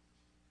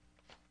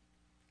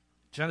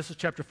 Genesis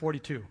chapter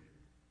 42.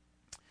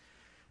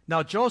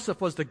 Now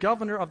Joseph was the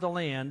governor of the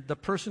land, the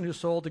person who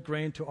sold the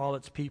grain to all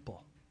its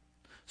people.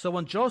 So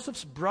when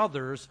Joseph's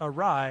brothers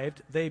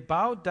arrived, they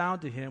bowed down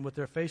to him with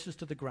their faces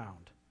to the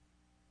ground.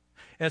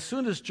 As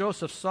soon as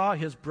Joseph saw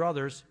his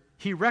brothers,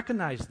 he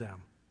recognized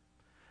them.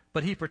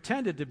 But he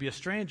pretended to be a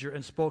stranger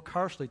and spoke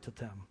harshly to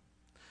them.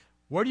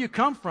 "Where do you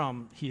come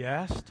from?" he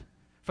asked.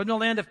 "From the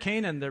land of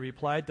Canaan," they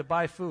replied, "to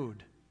buy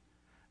food."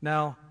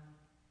 Now,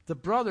 the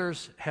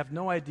brothers have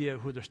no idea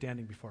who they're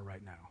standing before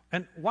right now.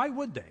 And why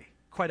would they?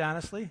 Quite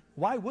honestly,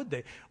 why would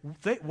they?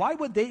 Why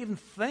would they even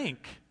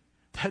think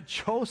that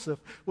Joseph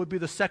would be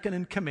the second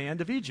in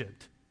command of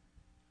Egypt?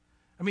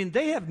 I mean,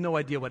 they have no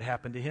idea what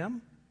happened to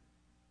him.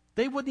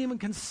 They wouldn't even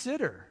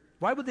consider.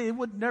 Why would they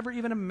would never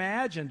even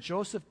imagine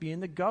Joseph being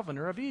the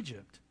governor of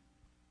Egypt?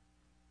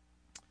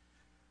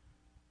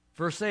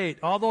 Verse 8,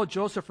 although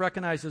Joseph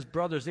recognized his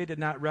brothers, they did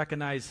not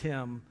recognize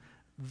him.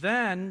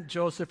 Then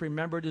Joseph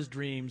remembered his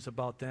dreams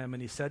about them,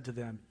 and he said to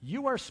them,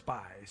 "You are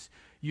spies.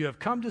 You have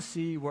come to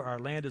see where our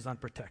land is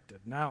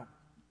unprotected." Now,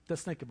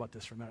 let's think about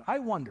this for a minute. I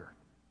wonder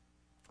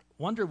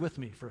with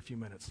me for a few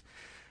minutes.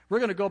 We're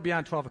going to go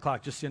beyond 12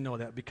 o'clock, just so you know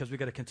that, because we've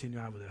got to continue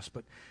on with this.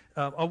 But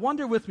I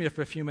wonder with me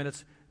for a few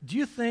minutes, do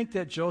you think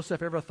that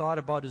Joseph ever thought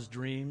about his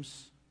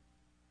dreams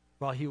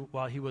while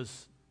he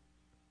was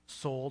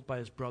sold by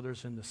his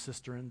brothers in the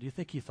cistern? Do you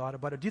think he thought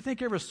about it? Do you think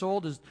he ever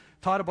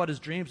thought about his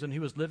dreams when he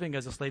was living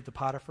as a slave to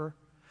Potiphar?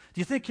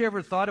 Do you think he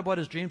ever thought about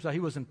his dreams while he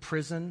was in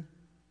prison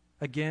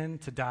again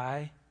to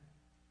die?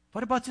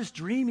 What about this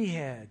dream he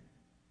had?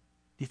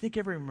 Do you think he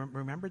ever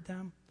remembered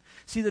them?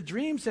 See, the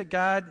dreams that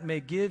God may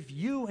give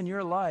you in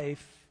your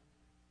life,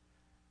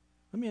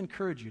 let me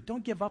encourage you,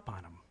 don't give up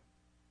on them.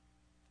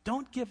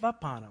 Don't give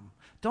up on them.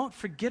 Don't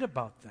forget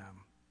about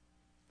them.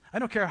 I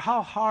don't care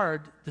how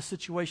hard the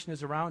situation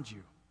is around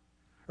you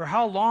or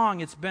how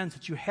long it's been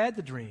since you had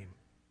the dream.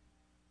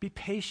 Be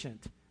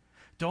patient.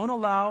 Don't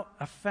allow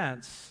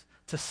offense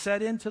to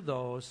set into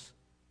those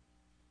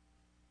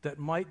that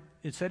might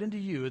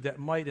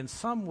in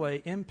some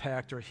way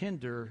impact or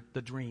hinder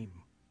the dream,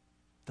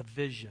 the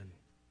vision.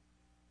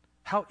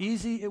 How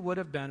easy it would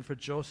have been for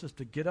Joseph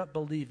to give up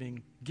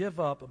believing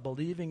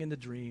in the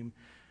dream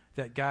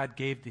that God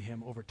gave to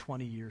him over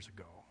 20 years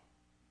ago.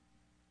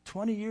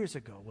 20 years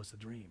ago was the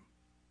dream.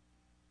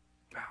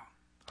 Wow.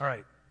 All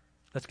right,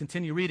 let's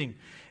continue reading.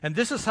 "And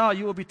this is how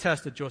you will be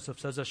tested," Joseph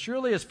says. "As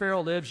surely as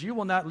Pharaoh lives, you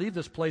will not leave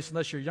this place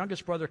unless your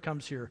youngest brother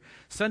comes here.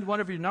 Send one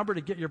of your number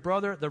to get your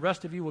brother. The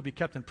rest of you will be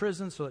kept in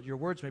prison so that your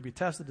words may be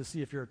tested to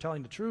see if you are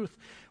telling the truth.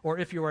 Or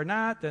if you are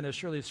not, then as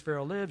surely as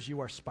Pharaoh lives, you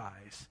are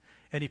spies."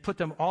 And he put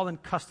them all in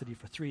custody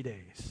for 3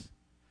 days.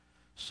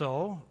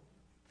 So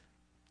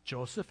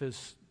Joseph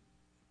is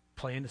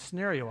playing the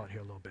scenario out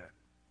here a little bit.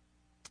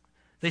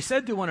 They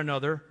said to one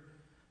another,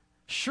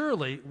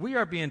 "Surely we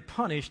are being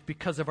punished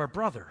because of our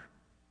brother.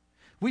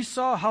 We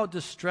saw how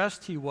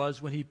distressed he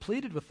was when he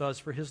pleaded with us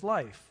for his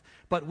life,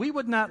 but we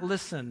would not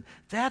listen.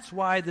 That's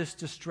why this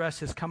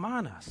distress has come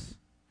on us."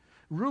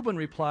 Reuben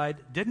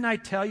replied, "Didn't I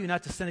tell you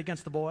not to sin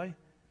against the boy?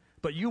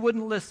 But you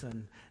wouldn't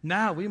listen.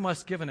 Now we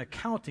must give an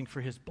accounting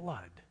for his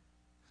blood."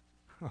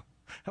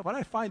 What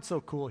I find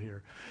so cool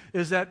here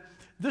is that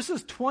this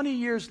is 20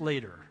 years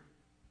later.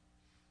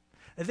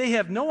 They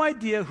have no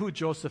idea who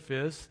Joseph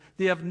is.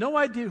 They have no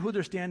idea who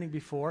they're standing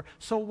before.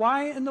 So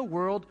why in the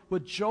world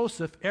would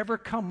Joseph ever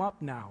come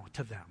up now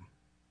to them?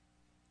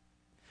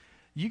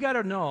 You got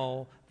to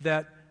know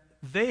that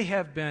they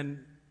have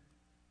been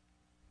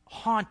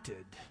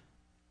haunted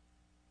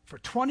for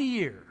 20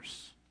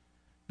 years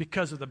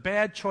because of the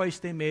bad choice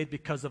they made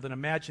because of an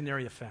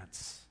imaginary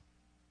offense.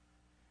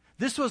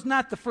 This was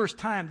not the first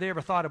time they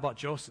ever thought about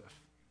Joseph.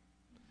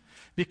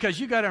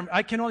 Because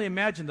I can only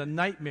imagine the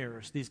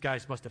nightmares these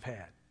guys must have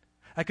had.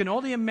 I can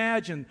only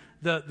imagine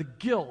the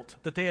guilt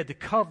that they had to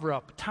cover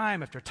up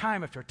time after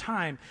time after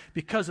time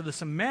because of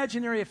this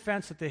imaginary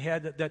offense that they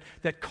had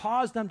that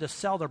caused them to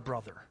sell their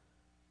brother.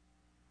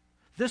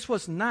 This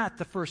was not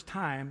the first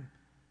time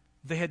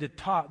they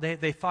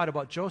thought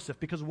about Joseph,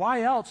 because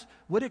why else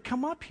would it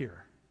come up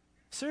here?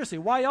 Seriously,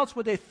 why else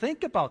would they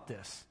think about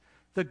this?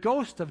 The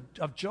ghost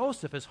of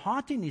Joseph is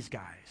haunting these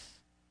guys.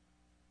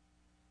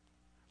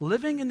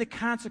 Living in the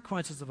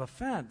consequences of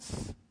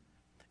offense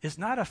is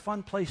not a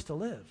fun place to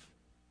live.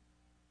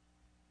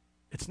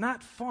 It's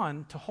not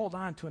fun to hold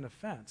on to an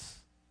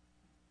offense.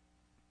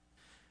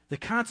 The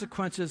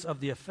consequences of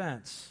the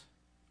offense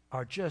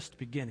are just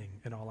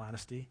beginning, in all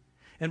honesty.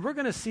 And we're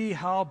going to see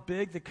how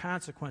big the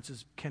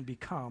consequences can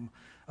become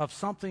of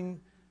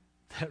something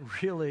that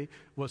really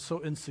was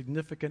so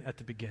insignificant at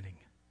the beginning.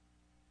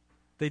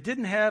 They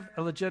didn't have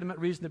a legitimate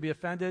reason to be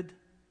offended,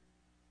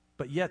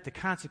 but yet the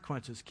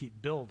consequences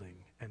keep building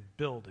and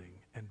building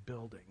and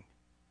building.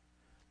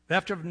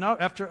 After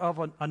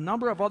a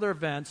number of other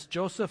events,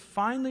 Joseph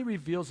finally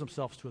reveals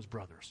himself to his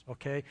brothers,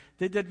 okay?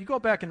 You go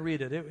back and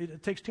read it.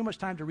 It takes too much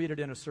time to read it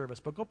in a service,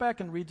 but go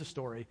back and read the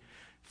story.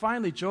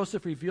 Finally,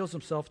 Joseph reveals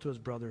himself to his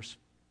brothers.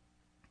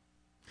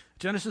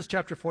 Genesis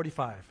chapter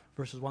 45,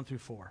 verses 1 through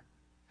 4.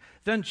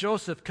 Then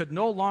Joseph could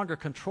no longer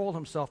control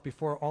himself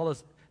before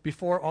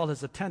all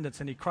his attendants,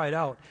 and he cried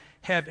out,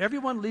 "Have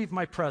everyone leave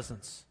my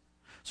presence."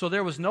 So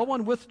there was no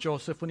one with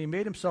Joseph when he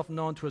made himself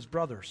known to his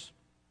brothers.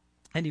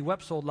 And he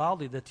wept so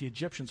loudly that the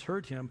Egyptians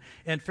heard him,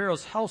 and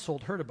Pharaoh's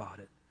household heard about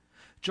it.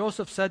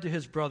 Joseph said to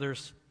his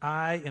brothers,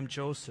 "I am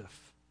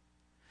Joseph.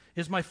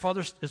 Is my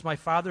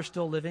father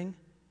still living?"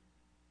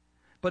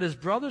 But his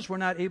brothers were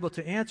not able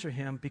to answer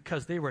him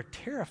because they were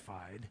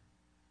terrified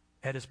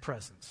at his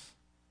presence.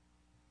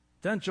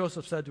 Then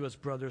Joseph said to his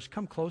brothers,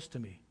 "Come close to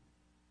me."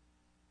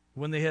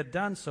 When they had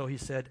done so, he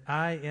said,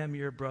 "I am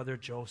your brother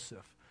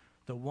Joseph,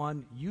 the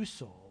one you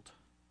sold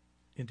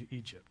into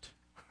Egypt."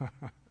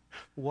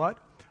 What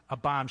a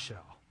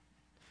bombshell.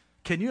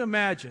 Can you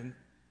imagine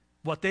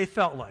what they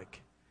felt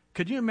like?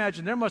 Could you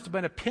imagine? There must have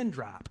been a pin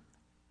drop.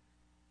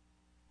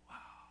 Wow.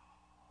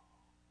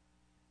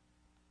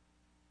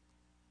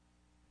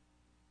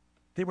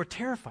 They were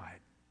terrified.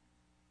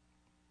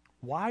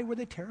 Why were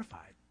they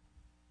terrified?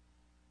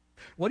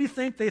 What do you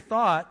think they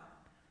thought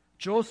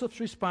Joseph's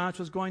response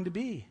was going to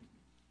be?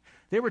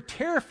 They were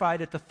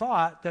terrified at the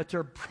thought that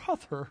their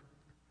brother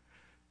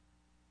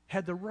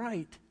had the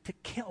right to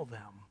kill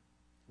them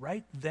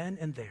right then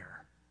and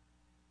there.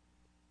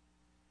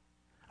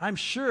 I'm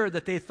sure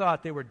that they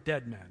thought they were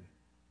dead men.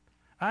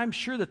 I'm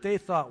sure that they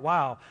thought,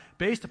 wow,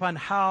 based upon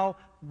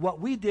what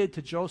we did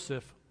to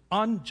Joseph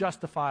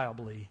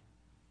unjustifiably,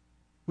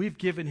 we've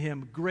given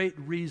him great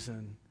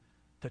reason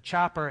to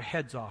chop our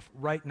heads off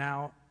right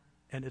now,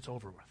 and it's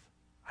over with.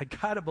 I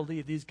got to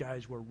believe these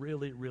guys were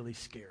really, really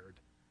scared.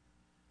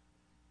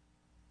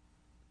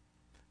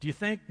 Do you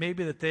think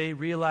maybe that they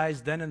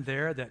realized then and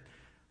there that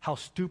how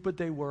stupid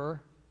they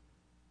were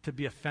to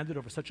be offended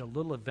over such a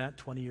little event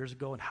 20 years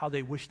ago and how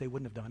they wish they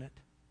wouldn't have done it?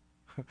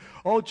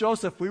 Oh,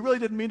 Joseph, we really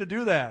didn't mean to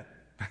do that.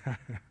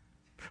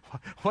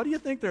 What do you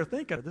think they're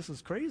thinking? This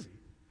is crazy.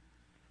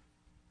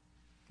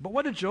 But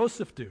what did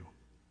Joseph do?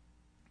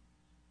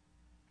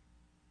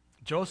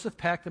 Joseph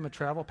packed them a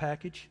travel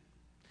package,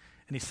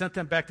 and he sent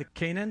them back to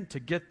Canaan to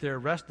get their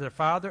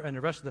father and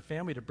the rest of the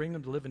family to bring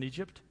them to live in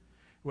Egypt,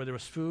 where there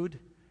was food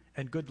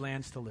and good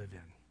lands to live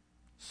in.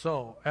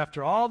 So,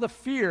 after all the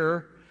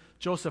fear,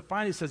 Joseph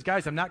finally says,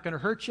 "Guys, I'm not going to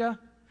hurt you.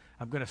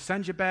 I'm going to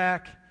send you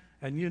back."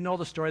 And you know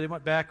the story. They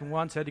went back and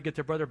once had to get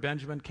their brother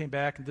Benjamin, came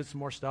back and did some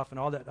more stuff and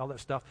all that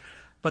stuff.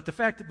 But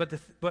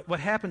but what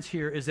happens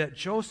here is that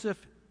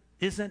Joseph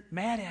isn't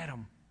mad at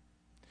them.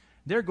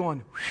 They're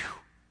going, "Whew,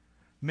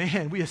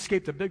 man, we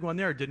escaped a big one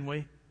there, didn't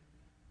we?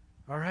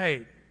 All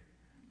right,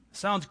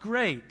 sounds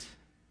great."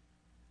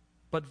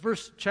 But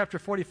chapter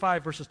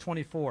 45, verses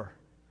 24.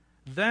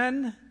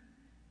 Then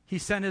he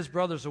sent his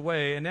brothers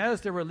away, and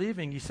as they were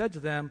leaving, he said to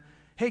them,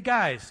 "Hey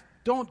guys,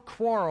 don't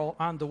quarrel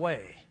on the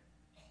way."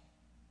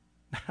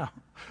 Now,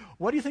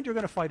 what do you think they're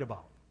going to fight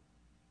about?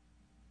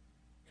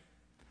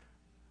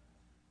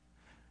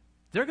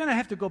 They're going to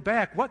have to go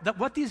back.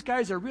 What these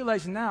guys are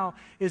realizing now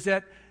is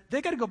that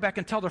they got to go back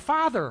and tell their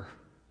father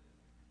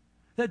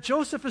that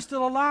Joseph is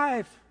still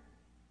alive.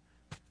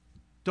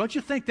 Don't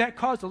you think that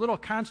caused a little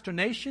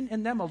consternation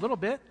in them a little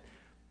bit?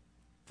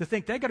 To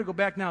think they got to go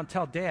back now and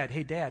tell Dad,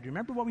 "Hey, Dad,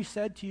 remember what we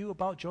said to you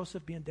about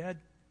Joseph being dead?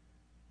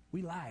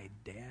 We lied,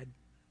 Dad."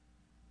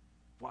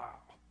 Wow.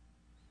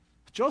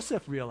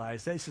 Joseph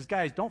realized that. He says,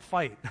 "Guys, don't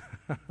fight.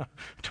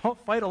 Don't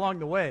fight along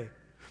the way."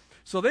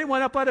 So they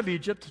went up out of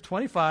Egypt,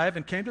 25,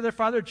 and came to their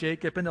father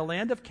Jacob in the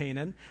land of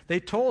Canaan. They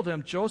told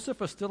him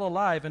Joseph is still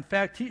alive. In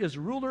fact, he is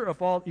ruler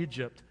of all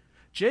Egypt.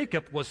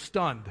 Jacob was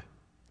stunned.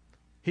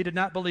 He did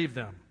not believe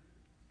them.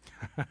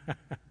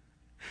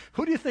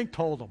 Who do you think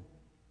told them?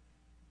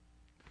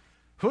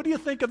 Who do you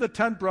think of the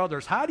 10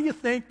 brothers? How do you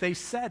think they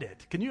said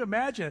it? Can you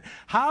imagine it?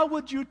 How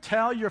would you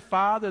tell your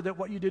father that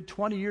what you did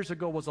 20 years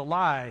ago was a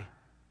lie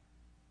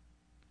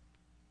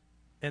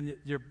and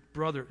your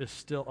brother is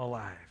still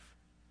alive?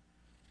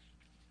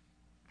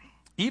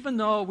 Even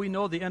though we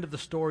know the end of the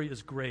story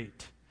is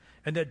great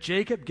and that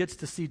Jacob gets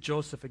to see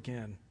Joseph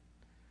again,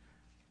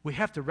 we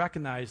have to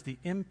recognize the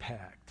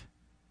impact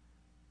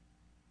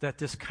that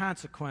this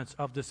consequence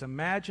of this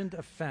imagined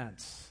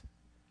offense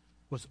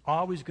was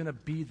always going to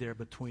be there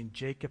between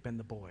Jacob and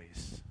the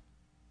boys.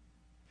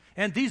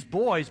 And these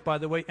boys, by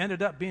the way,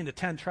 ended up being the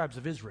 10 tribes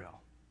of Israel.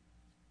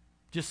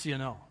 Just so you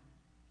know.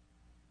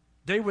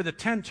 They were the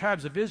 10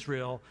 tribes of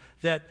Israel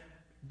that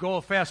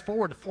go fast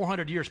forward to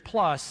 400 years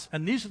plus,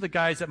 and these are the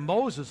guys that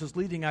Moses is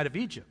leading out of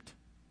Egypt.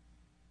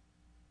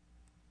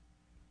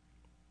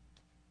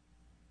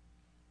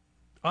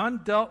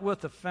 Undealt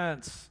with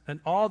offense and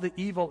all the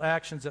evil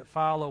actions that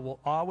follow will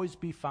always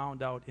be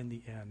found out in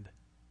the end.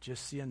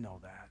 Just so you know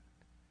that.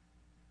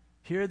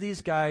 Here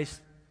these guys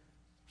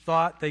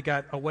thought they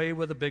got away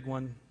with a big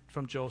one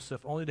from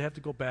Joseph, only to have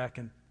to go back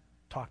and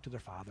talk to their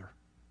father.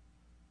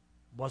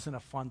 Wasn't a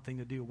fun thing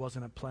to do.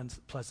 Wasn't a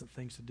pleasant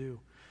thing to do.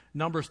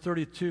 Numbers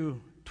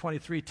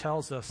 32:23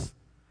 tells us,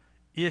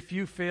 if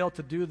you fail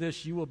to do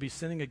this, you will be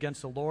sinning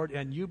against the Lord,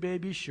 and you may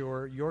be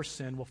sure your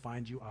sin will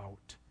find you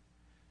out.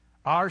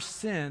 Our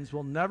sins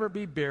will never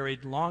be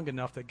buried long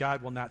enough that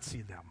God will not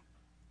see them.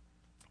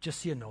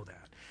 Just so you know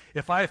that.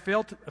 If I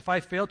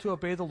fail to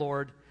obey the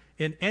Lord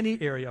in any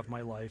area of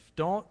my life,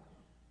 don't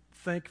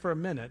think for a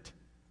minute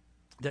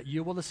that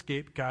you will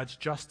escape God's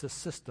justice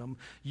system.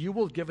 You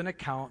will give an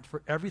account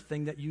for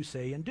everything that you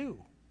say and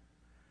do.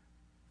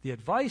 The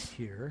advice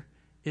here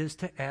is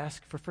to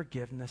ask for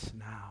forgiveness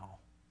now,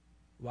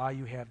 while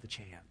you have the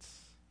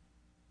chance.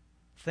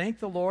 Thank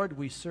the Lord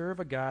we serve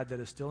a God that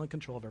is still in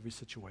control of every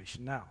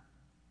situation. Now,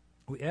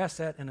 we asked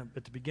that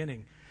at the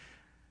beginning.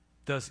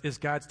 Is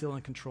God still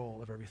in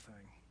control of everything?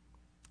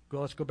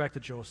 Well, let's go back to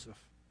Joseph.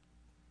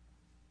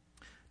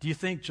 Do you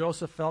think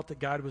Joseph felt that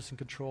God was in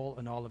control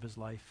in all of his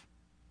life?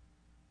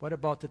 What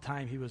about the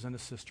time he was in a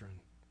cistern?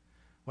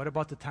 What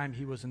about the time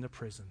he was in the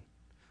prison?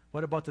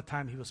 What about the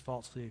time he was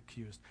falsely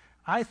accused?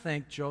 I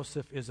think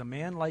Joseph is a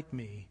man like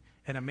me,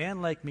 and a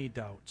man like me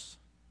doubts.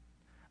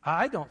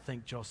 I don't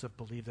think Joseph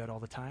believed that all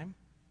the time.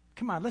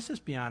 Come on, let's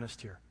just be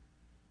honest here.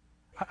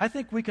 I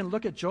think we can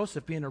look at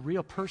Joseph being a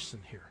real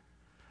person here.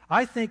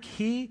 I think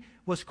he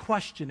was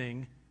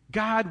questioning,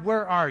 God,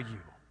 where are you?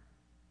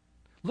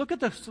 Look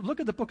at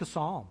the book of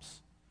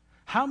Psalms.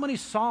 How many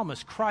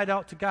psalmists cried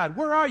out to God,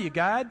 where are you,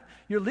 God?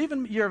 You've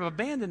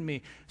abandoned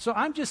me. So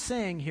I'm just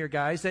saying here,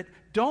 guys, that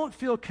don't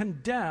feel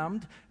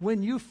condemned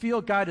when you feel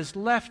God has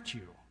left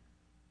you,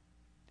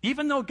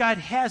 even though God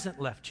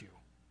hasn't left you.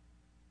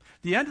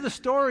 The end of the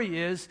story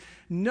is,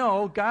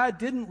 no, God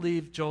didn't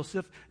leave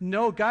Joseph.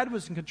 No, God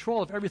was in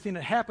control of everything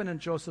that happened in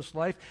Joseph's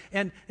life.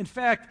 And in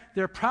fact,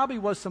 there probably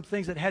was some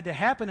things that had to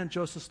happen in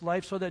Joseph's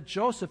life so that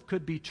Joseph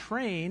could be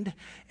trained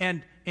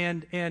and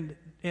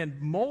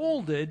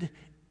molded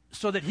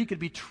so that he could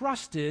be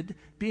trusted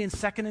being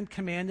second in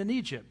command in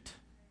Egypt.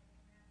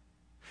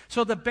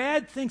 So the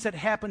bad things that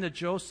happened to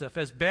Joseph,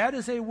 as bad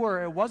as they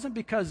were, it wasn't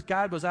because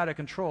God was out of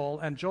control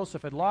and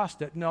Joseph had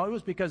lost it. No, it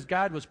was because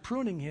God was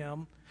pruning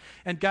him,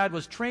 and God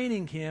was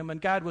training him, and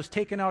God was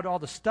taking out all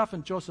the stuff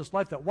in Joseph's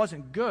life that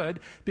wasn't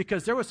good,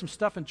 because there was some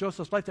stuff in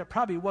Joseph's life that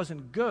probably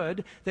wasn't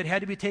good that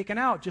had to be taken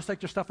out, just like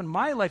there's stuff in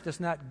my life that's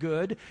not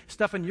good,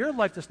 stuff in your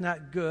life that's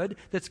not good,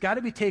 that's got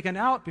to be taken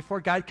out before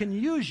God can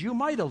use you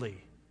mightily.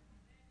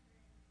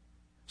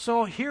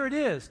 So here it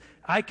is.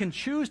 I can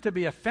choose to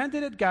be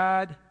offended at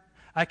God.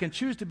 I can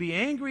choose to be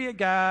angry at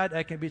God.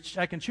 I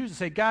can choose to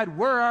say, God,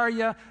 where are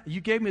you?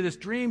 You gave me this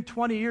dream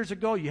 20 years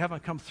ago. You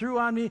haven't come through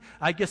on me.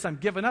 I guess I'm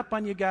giving up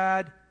on you,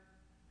 God.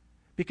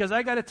 Because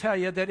I got to tell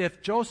you that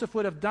if Joseph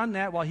would have done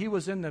that while he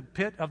was in the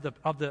pit of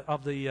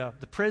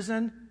the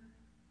prison,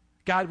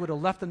 God would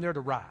have left him there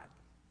to rot.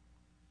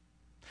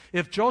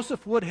 If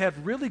Joseph would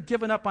have really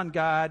given up on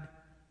God,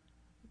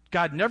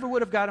 God never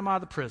would have got him out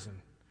of the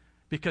prison,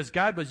 because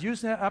God was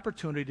using that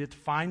opportunity to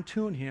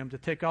fine-tune him, to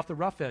take off the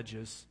rough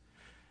edges.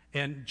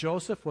 And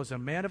Joseph was a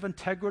man of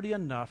integrity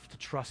enough to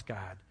trust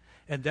God.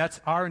 And that's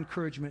our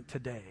encouragement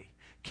today.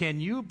 Can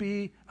you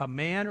be a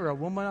man or a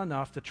woman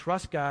enough to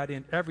trust God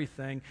in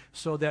everything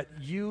so that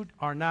you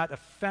are not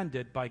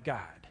offended by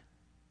God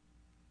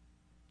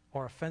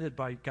or offended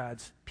by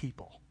God's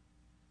people?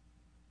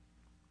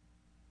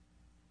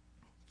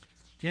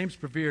 James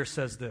Bevere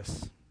says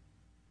this: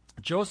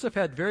 Joseph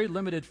had very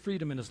limited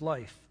freedom in his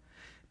life,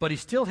 but he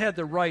still had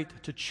the right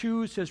to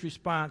choose his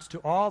response to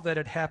all that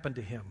had happened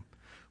to him.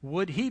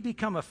 Would he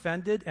become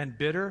offended and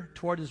bitter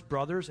toward his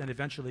brothers and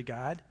eventually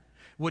God?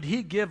 Would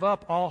he give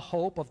up all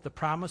hope of the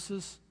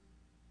promises'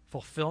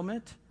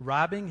 fulfillment,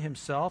 robbing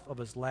himself of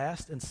his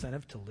last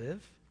incentive to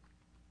live?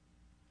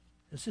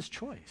 It's his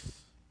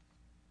choice.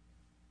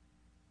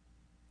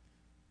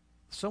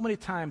 So many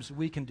times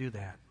we can do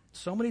that.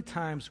 So many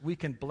times we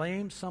can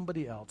blame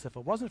somebody else. If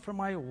it wasn't for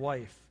my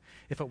wife,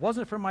 if it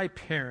wasn't for my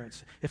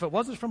parents, if it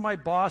wasn't for my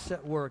boss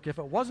at work, if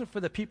it wasn't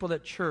for the people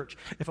at church,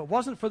 if it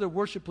wasn't for the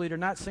worship leader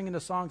not singing the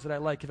songs that I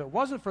like, if it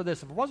wasn't for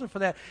this, if it wasn't for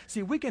that.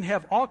 See, we can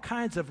have all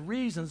kinds of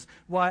reasons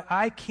why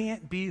I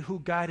can't be who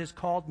God has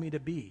called me to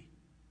be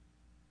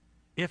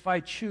if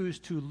I choose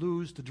to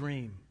lose the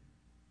dream.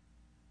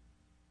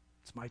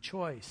 It's my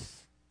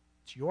choice.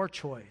 It's your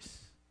choice.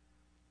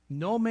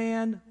 No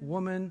man,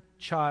 woman,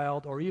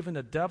 child, or even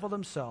the devil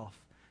himself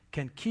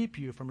can keep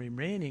you from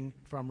remaining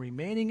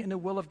in the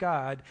will of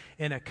God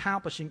and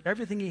accomplishing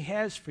everything he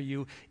has for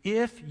you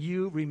if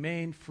you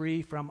remain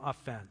free from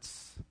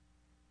offense.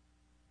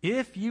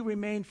 If you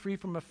remain free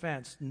from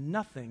offense,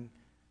 nothing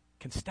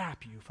can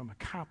stop you from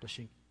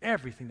accomplishing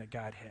everything that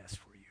God has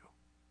for you.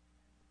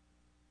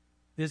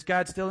 Is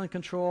God still in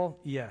control?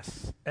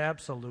 Yes,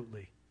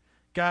 absolutely.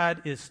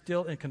 God is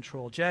still in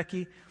control.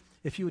 Jackie,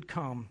 if you would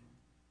come.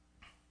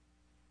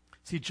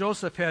 See,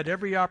 Joseph had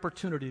every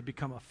opportunity to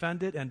become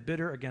offended and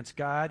bitter against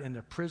God in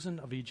the prison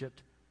of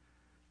Egypt.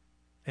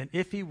 And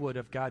if he would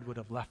have, God would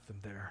have left him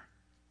there.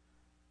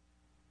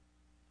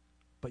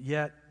 But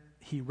yet,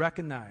 he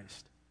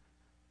recognized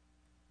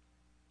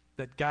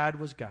that God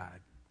was God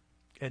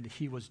and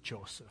he was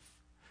Joseph.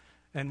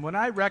 And when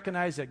I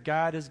recognize that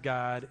God is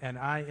God and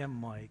I am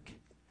Mike,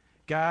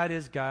 God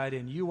is God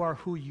and you are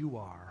who you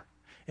are,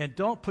 and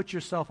don't put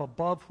yourself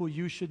above who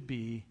you should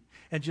be,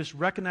 and just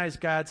recognize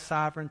God's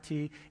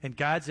sovereignty, and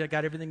God's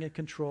got everything in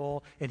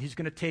control, and he's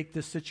going to take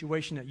this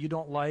situation that you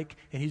don't like,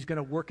 and he's going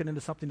to work it into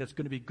something that's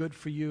going to be good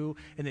for you,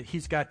 and that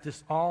he's got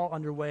this all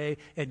underway,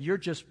 and you're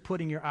just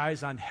putting your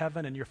eyes on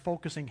heaven, and you're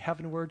focusing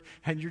heavenward,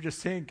 and you're just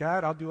saying,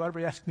 God, I'll do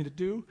whatever you ask me to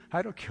do.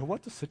 I don't care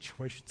what the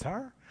situations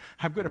are.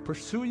 I'm going to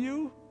pursue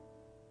you.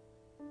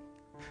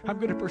 I'm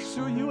going to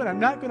pursue you, and I'm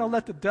not going to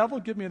let the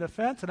devil give me an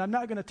offense, and I'm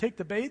not going to take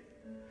the bait,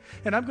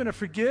 and I'm going to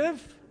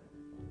forgive.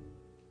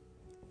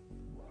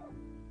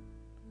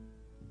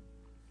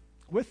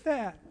 With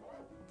that,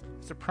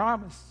 it's a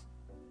promise.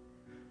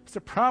 It's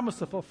a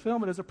promise of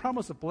fulfillment. It's a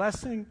promise of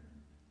blessing.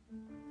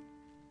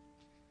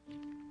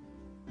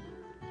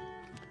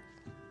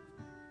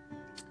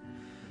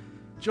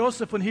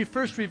 Joseph, when he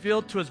first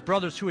revealed to his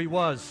brothers who he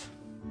was,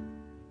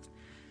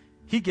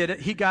 he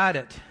got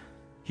it.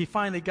 He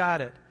finally got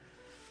it.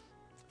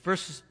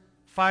 Verses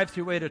 5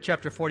 through 8 of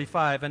chapter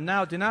 45. And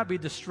now do not be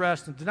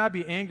distressed and do not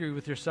be angry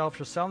with yourself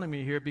for selling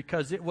me here,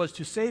 because it was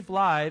to save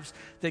lives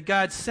that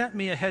God sent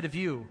me ahead of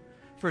you.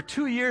 For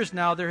 2 years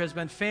now there has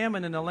been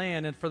famine in the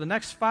land, and for the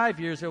next 5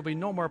 years there will be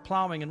no more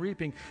plowing and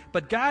reaping.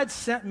 But God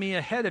sent me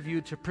ahead of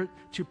you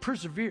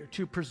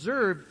to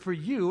preserve for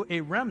you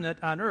a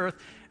remnant on earth,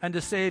 and to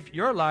save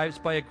your lives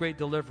by a great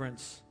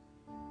deliverance.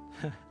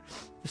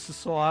 This is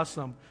so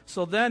awesome.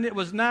 So then it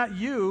was not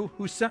you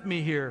who sent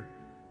me here,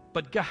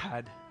 but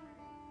God.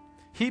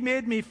 He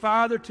made me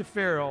father to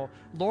Pharaoh,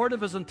 lord of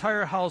his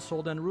entire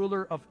household, and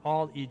ruler of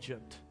all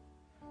Egypt.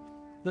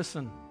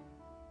 Listen.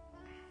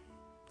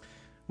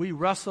 We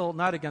wrestle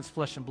not against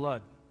flesh and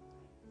blood.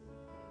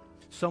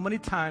 So many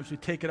times we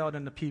take it out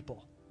on the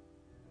people.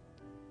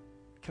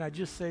 Can I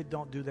just say,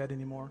 don't do that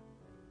anymore?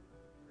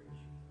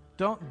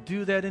 Don't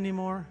do that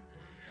anymore.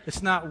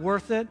 It's not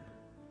worth it.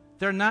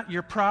 They're not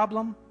your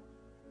problem.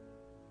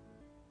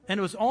 And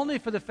it was only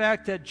for the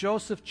fact that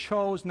Joseph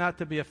chose not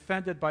to be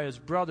offended by his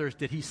brothers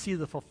did he see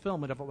the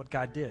fulfillment of what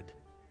God did.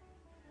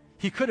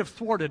 He could have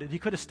thwarted it. He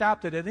could have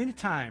stopped it at any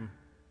time.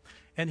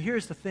 And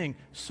here's the thing,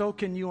 so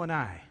can you and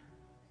I.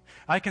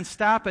 I can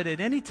stop it at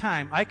any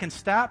time. I can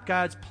stop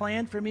God's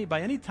plan for me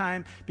by any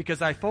time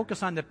because I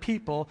focus on the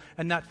people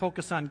and not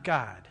focus on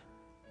God.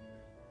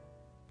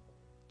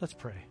 Let's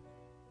pray.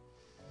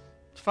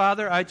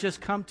 Father, I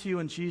just come to you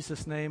in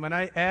Jesus' name, and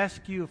I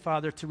ask you,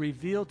 Father, to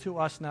reveal to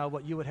us now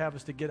what you would have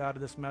us to get out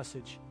of this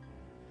message.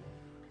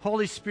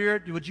 Holy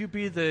Spirit, would you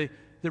be the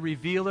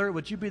revealer?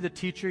 Would you be the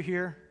teacher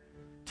here?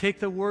 Take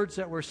the words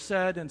that were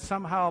said and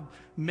somehow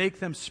make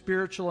them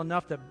spiritual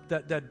enough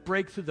that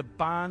break through the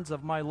bonds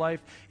of my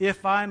life.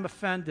 If I'm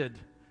offended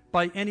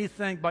by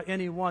anything, by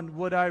anyone,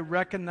 would I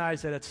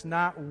recognize that it's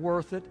not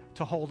worth it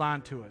to hold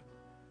on to it?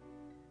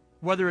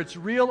 Whether it's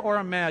real or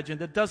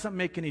imagined, it doesn't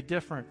make any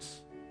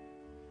difference.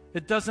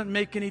 It doesn't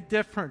make any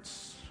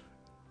difference.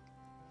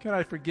 Can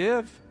I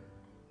forgive?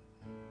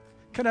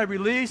 Can I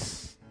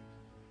release?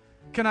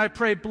 Can I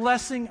pray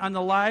blessing on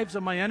the lives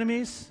of my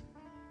enemies?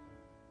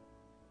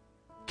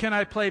 Can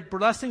I pray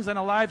blessings on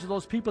the lives of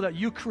those people that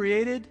you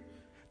created,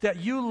 that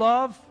you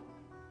love?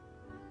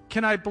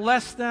 Can I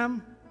bless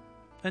them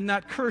and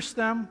not curse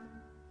them?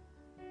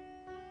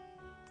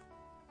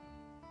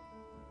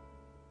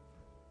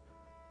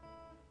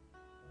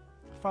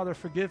 Father,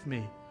 forgive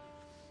me.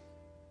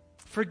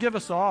 Forgive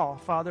us all,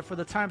 Father, for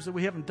the times that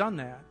we haven't done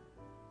that.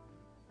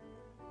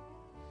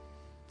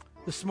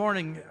 This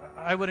morning,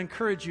 I would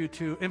encourage you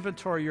to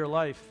inventory your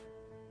life.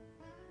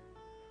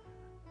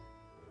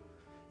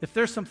 If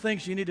there's some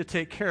things you need to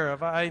take care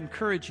of, I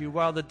encourage you,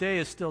 while the day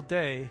is still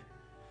day,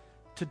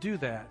 to do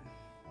that.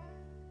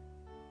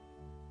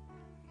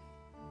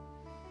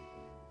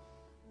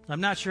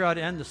 I'm not sure how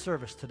to end the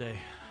service today.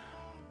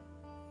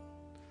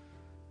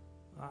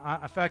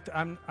 In fact,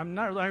 I'm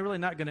really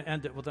not going to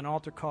end it with an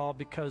altar call,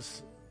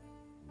 because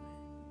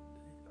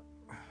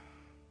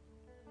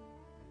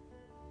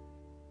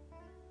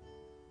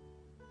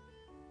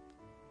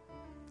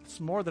it's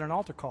more than an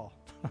altar call.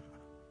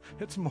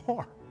 It's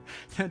more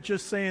than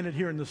just saying it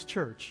here in this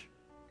church.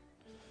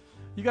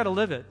 You got to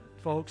live it,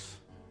 folks.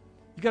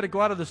 You got to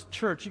go out of this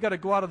church. You got to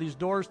go out of these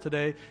doors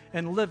today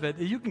and live it.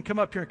 You can come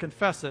up here and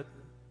confess it,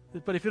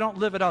 but if you don't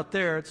live it out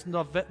there, it's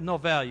no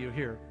value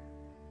here.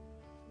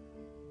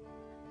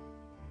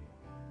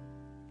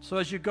 So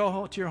as you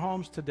go to your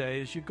homes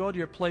today, as you go to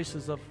your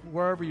places of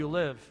wherever you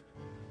live,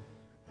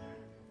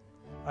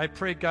 I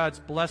pray God's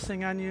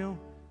blessing on you.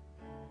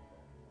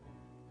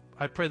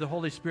 I pray the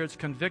Holy Spirit's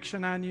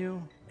conviction on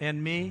you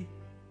and me,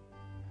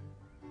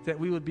 that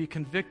we would be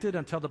convicted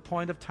until the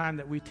point of time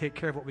that we take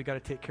care of what we got to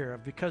take care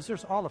of, because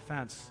there's all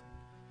offense.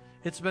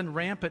 It's been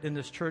rampant in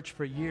this church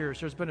for years.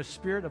 There's been a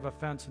spirit of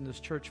offense in this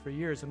church for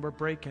years, and we're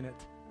breaking it.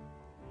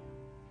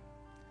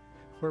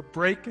 We're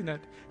breaking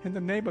it in the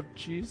name of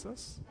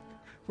Jesus.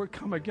 We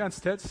come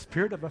against that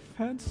spirit of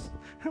offense,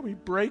 and we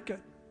break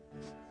it.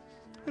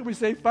 And we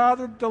say,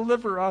 Father,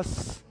 deliver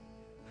us.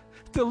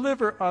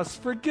 Deliver us.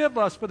 Forgive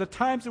us for the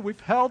times that we've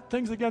held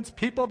things against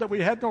people that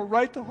we had no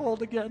right to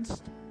hold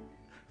against.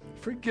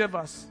 Forgive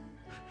us.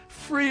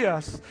 Free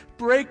us.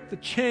 Break the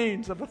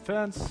chains of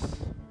offense.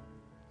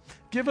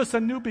 Give us a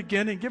new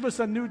beginning. Give us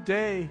a new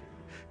day.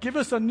 Give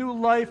us a new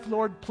life,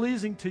 Lord,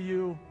 pleasing to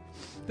you,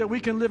 that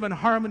we can live in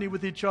harmony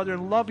with each other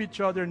and love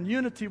each other in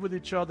unity with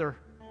each other.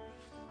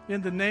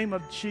 In the name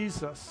of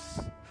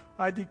Jesus,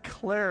 I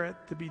declare it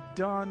to be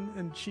done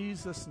in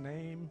Jesus'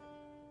 name.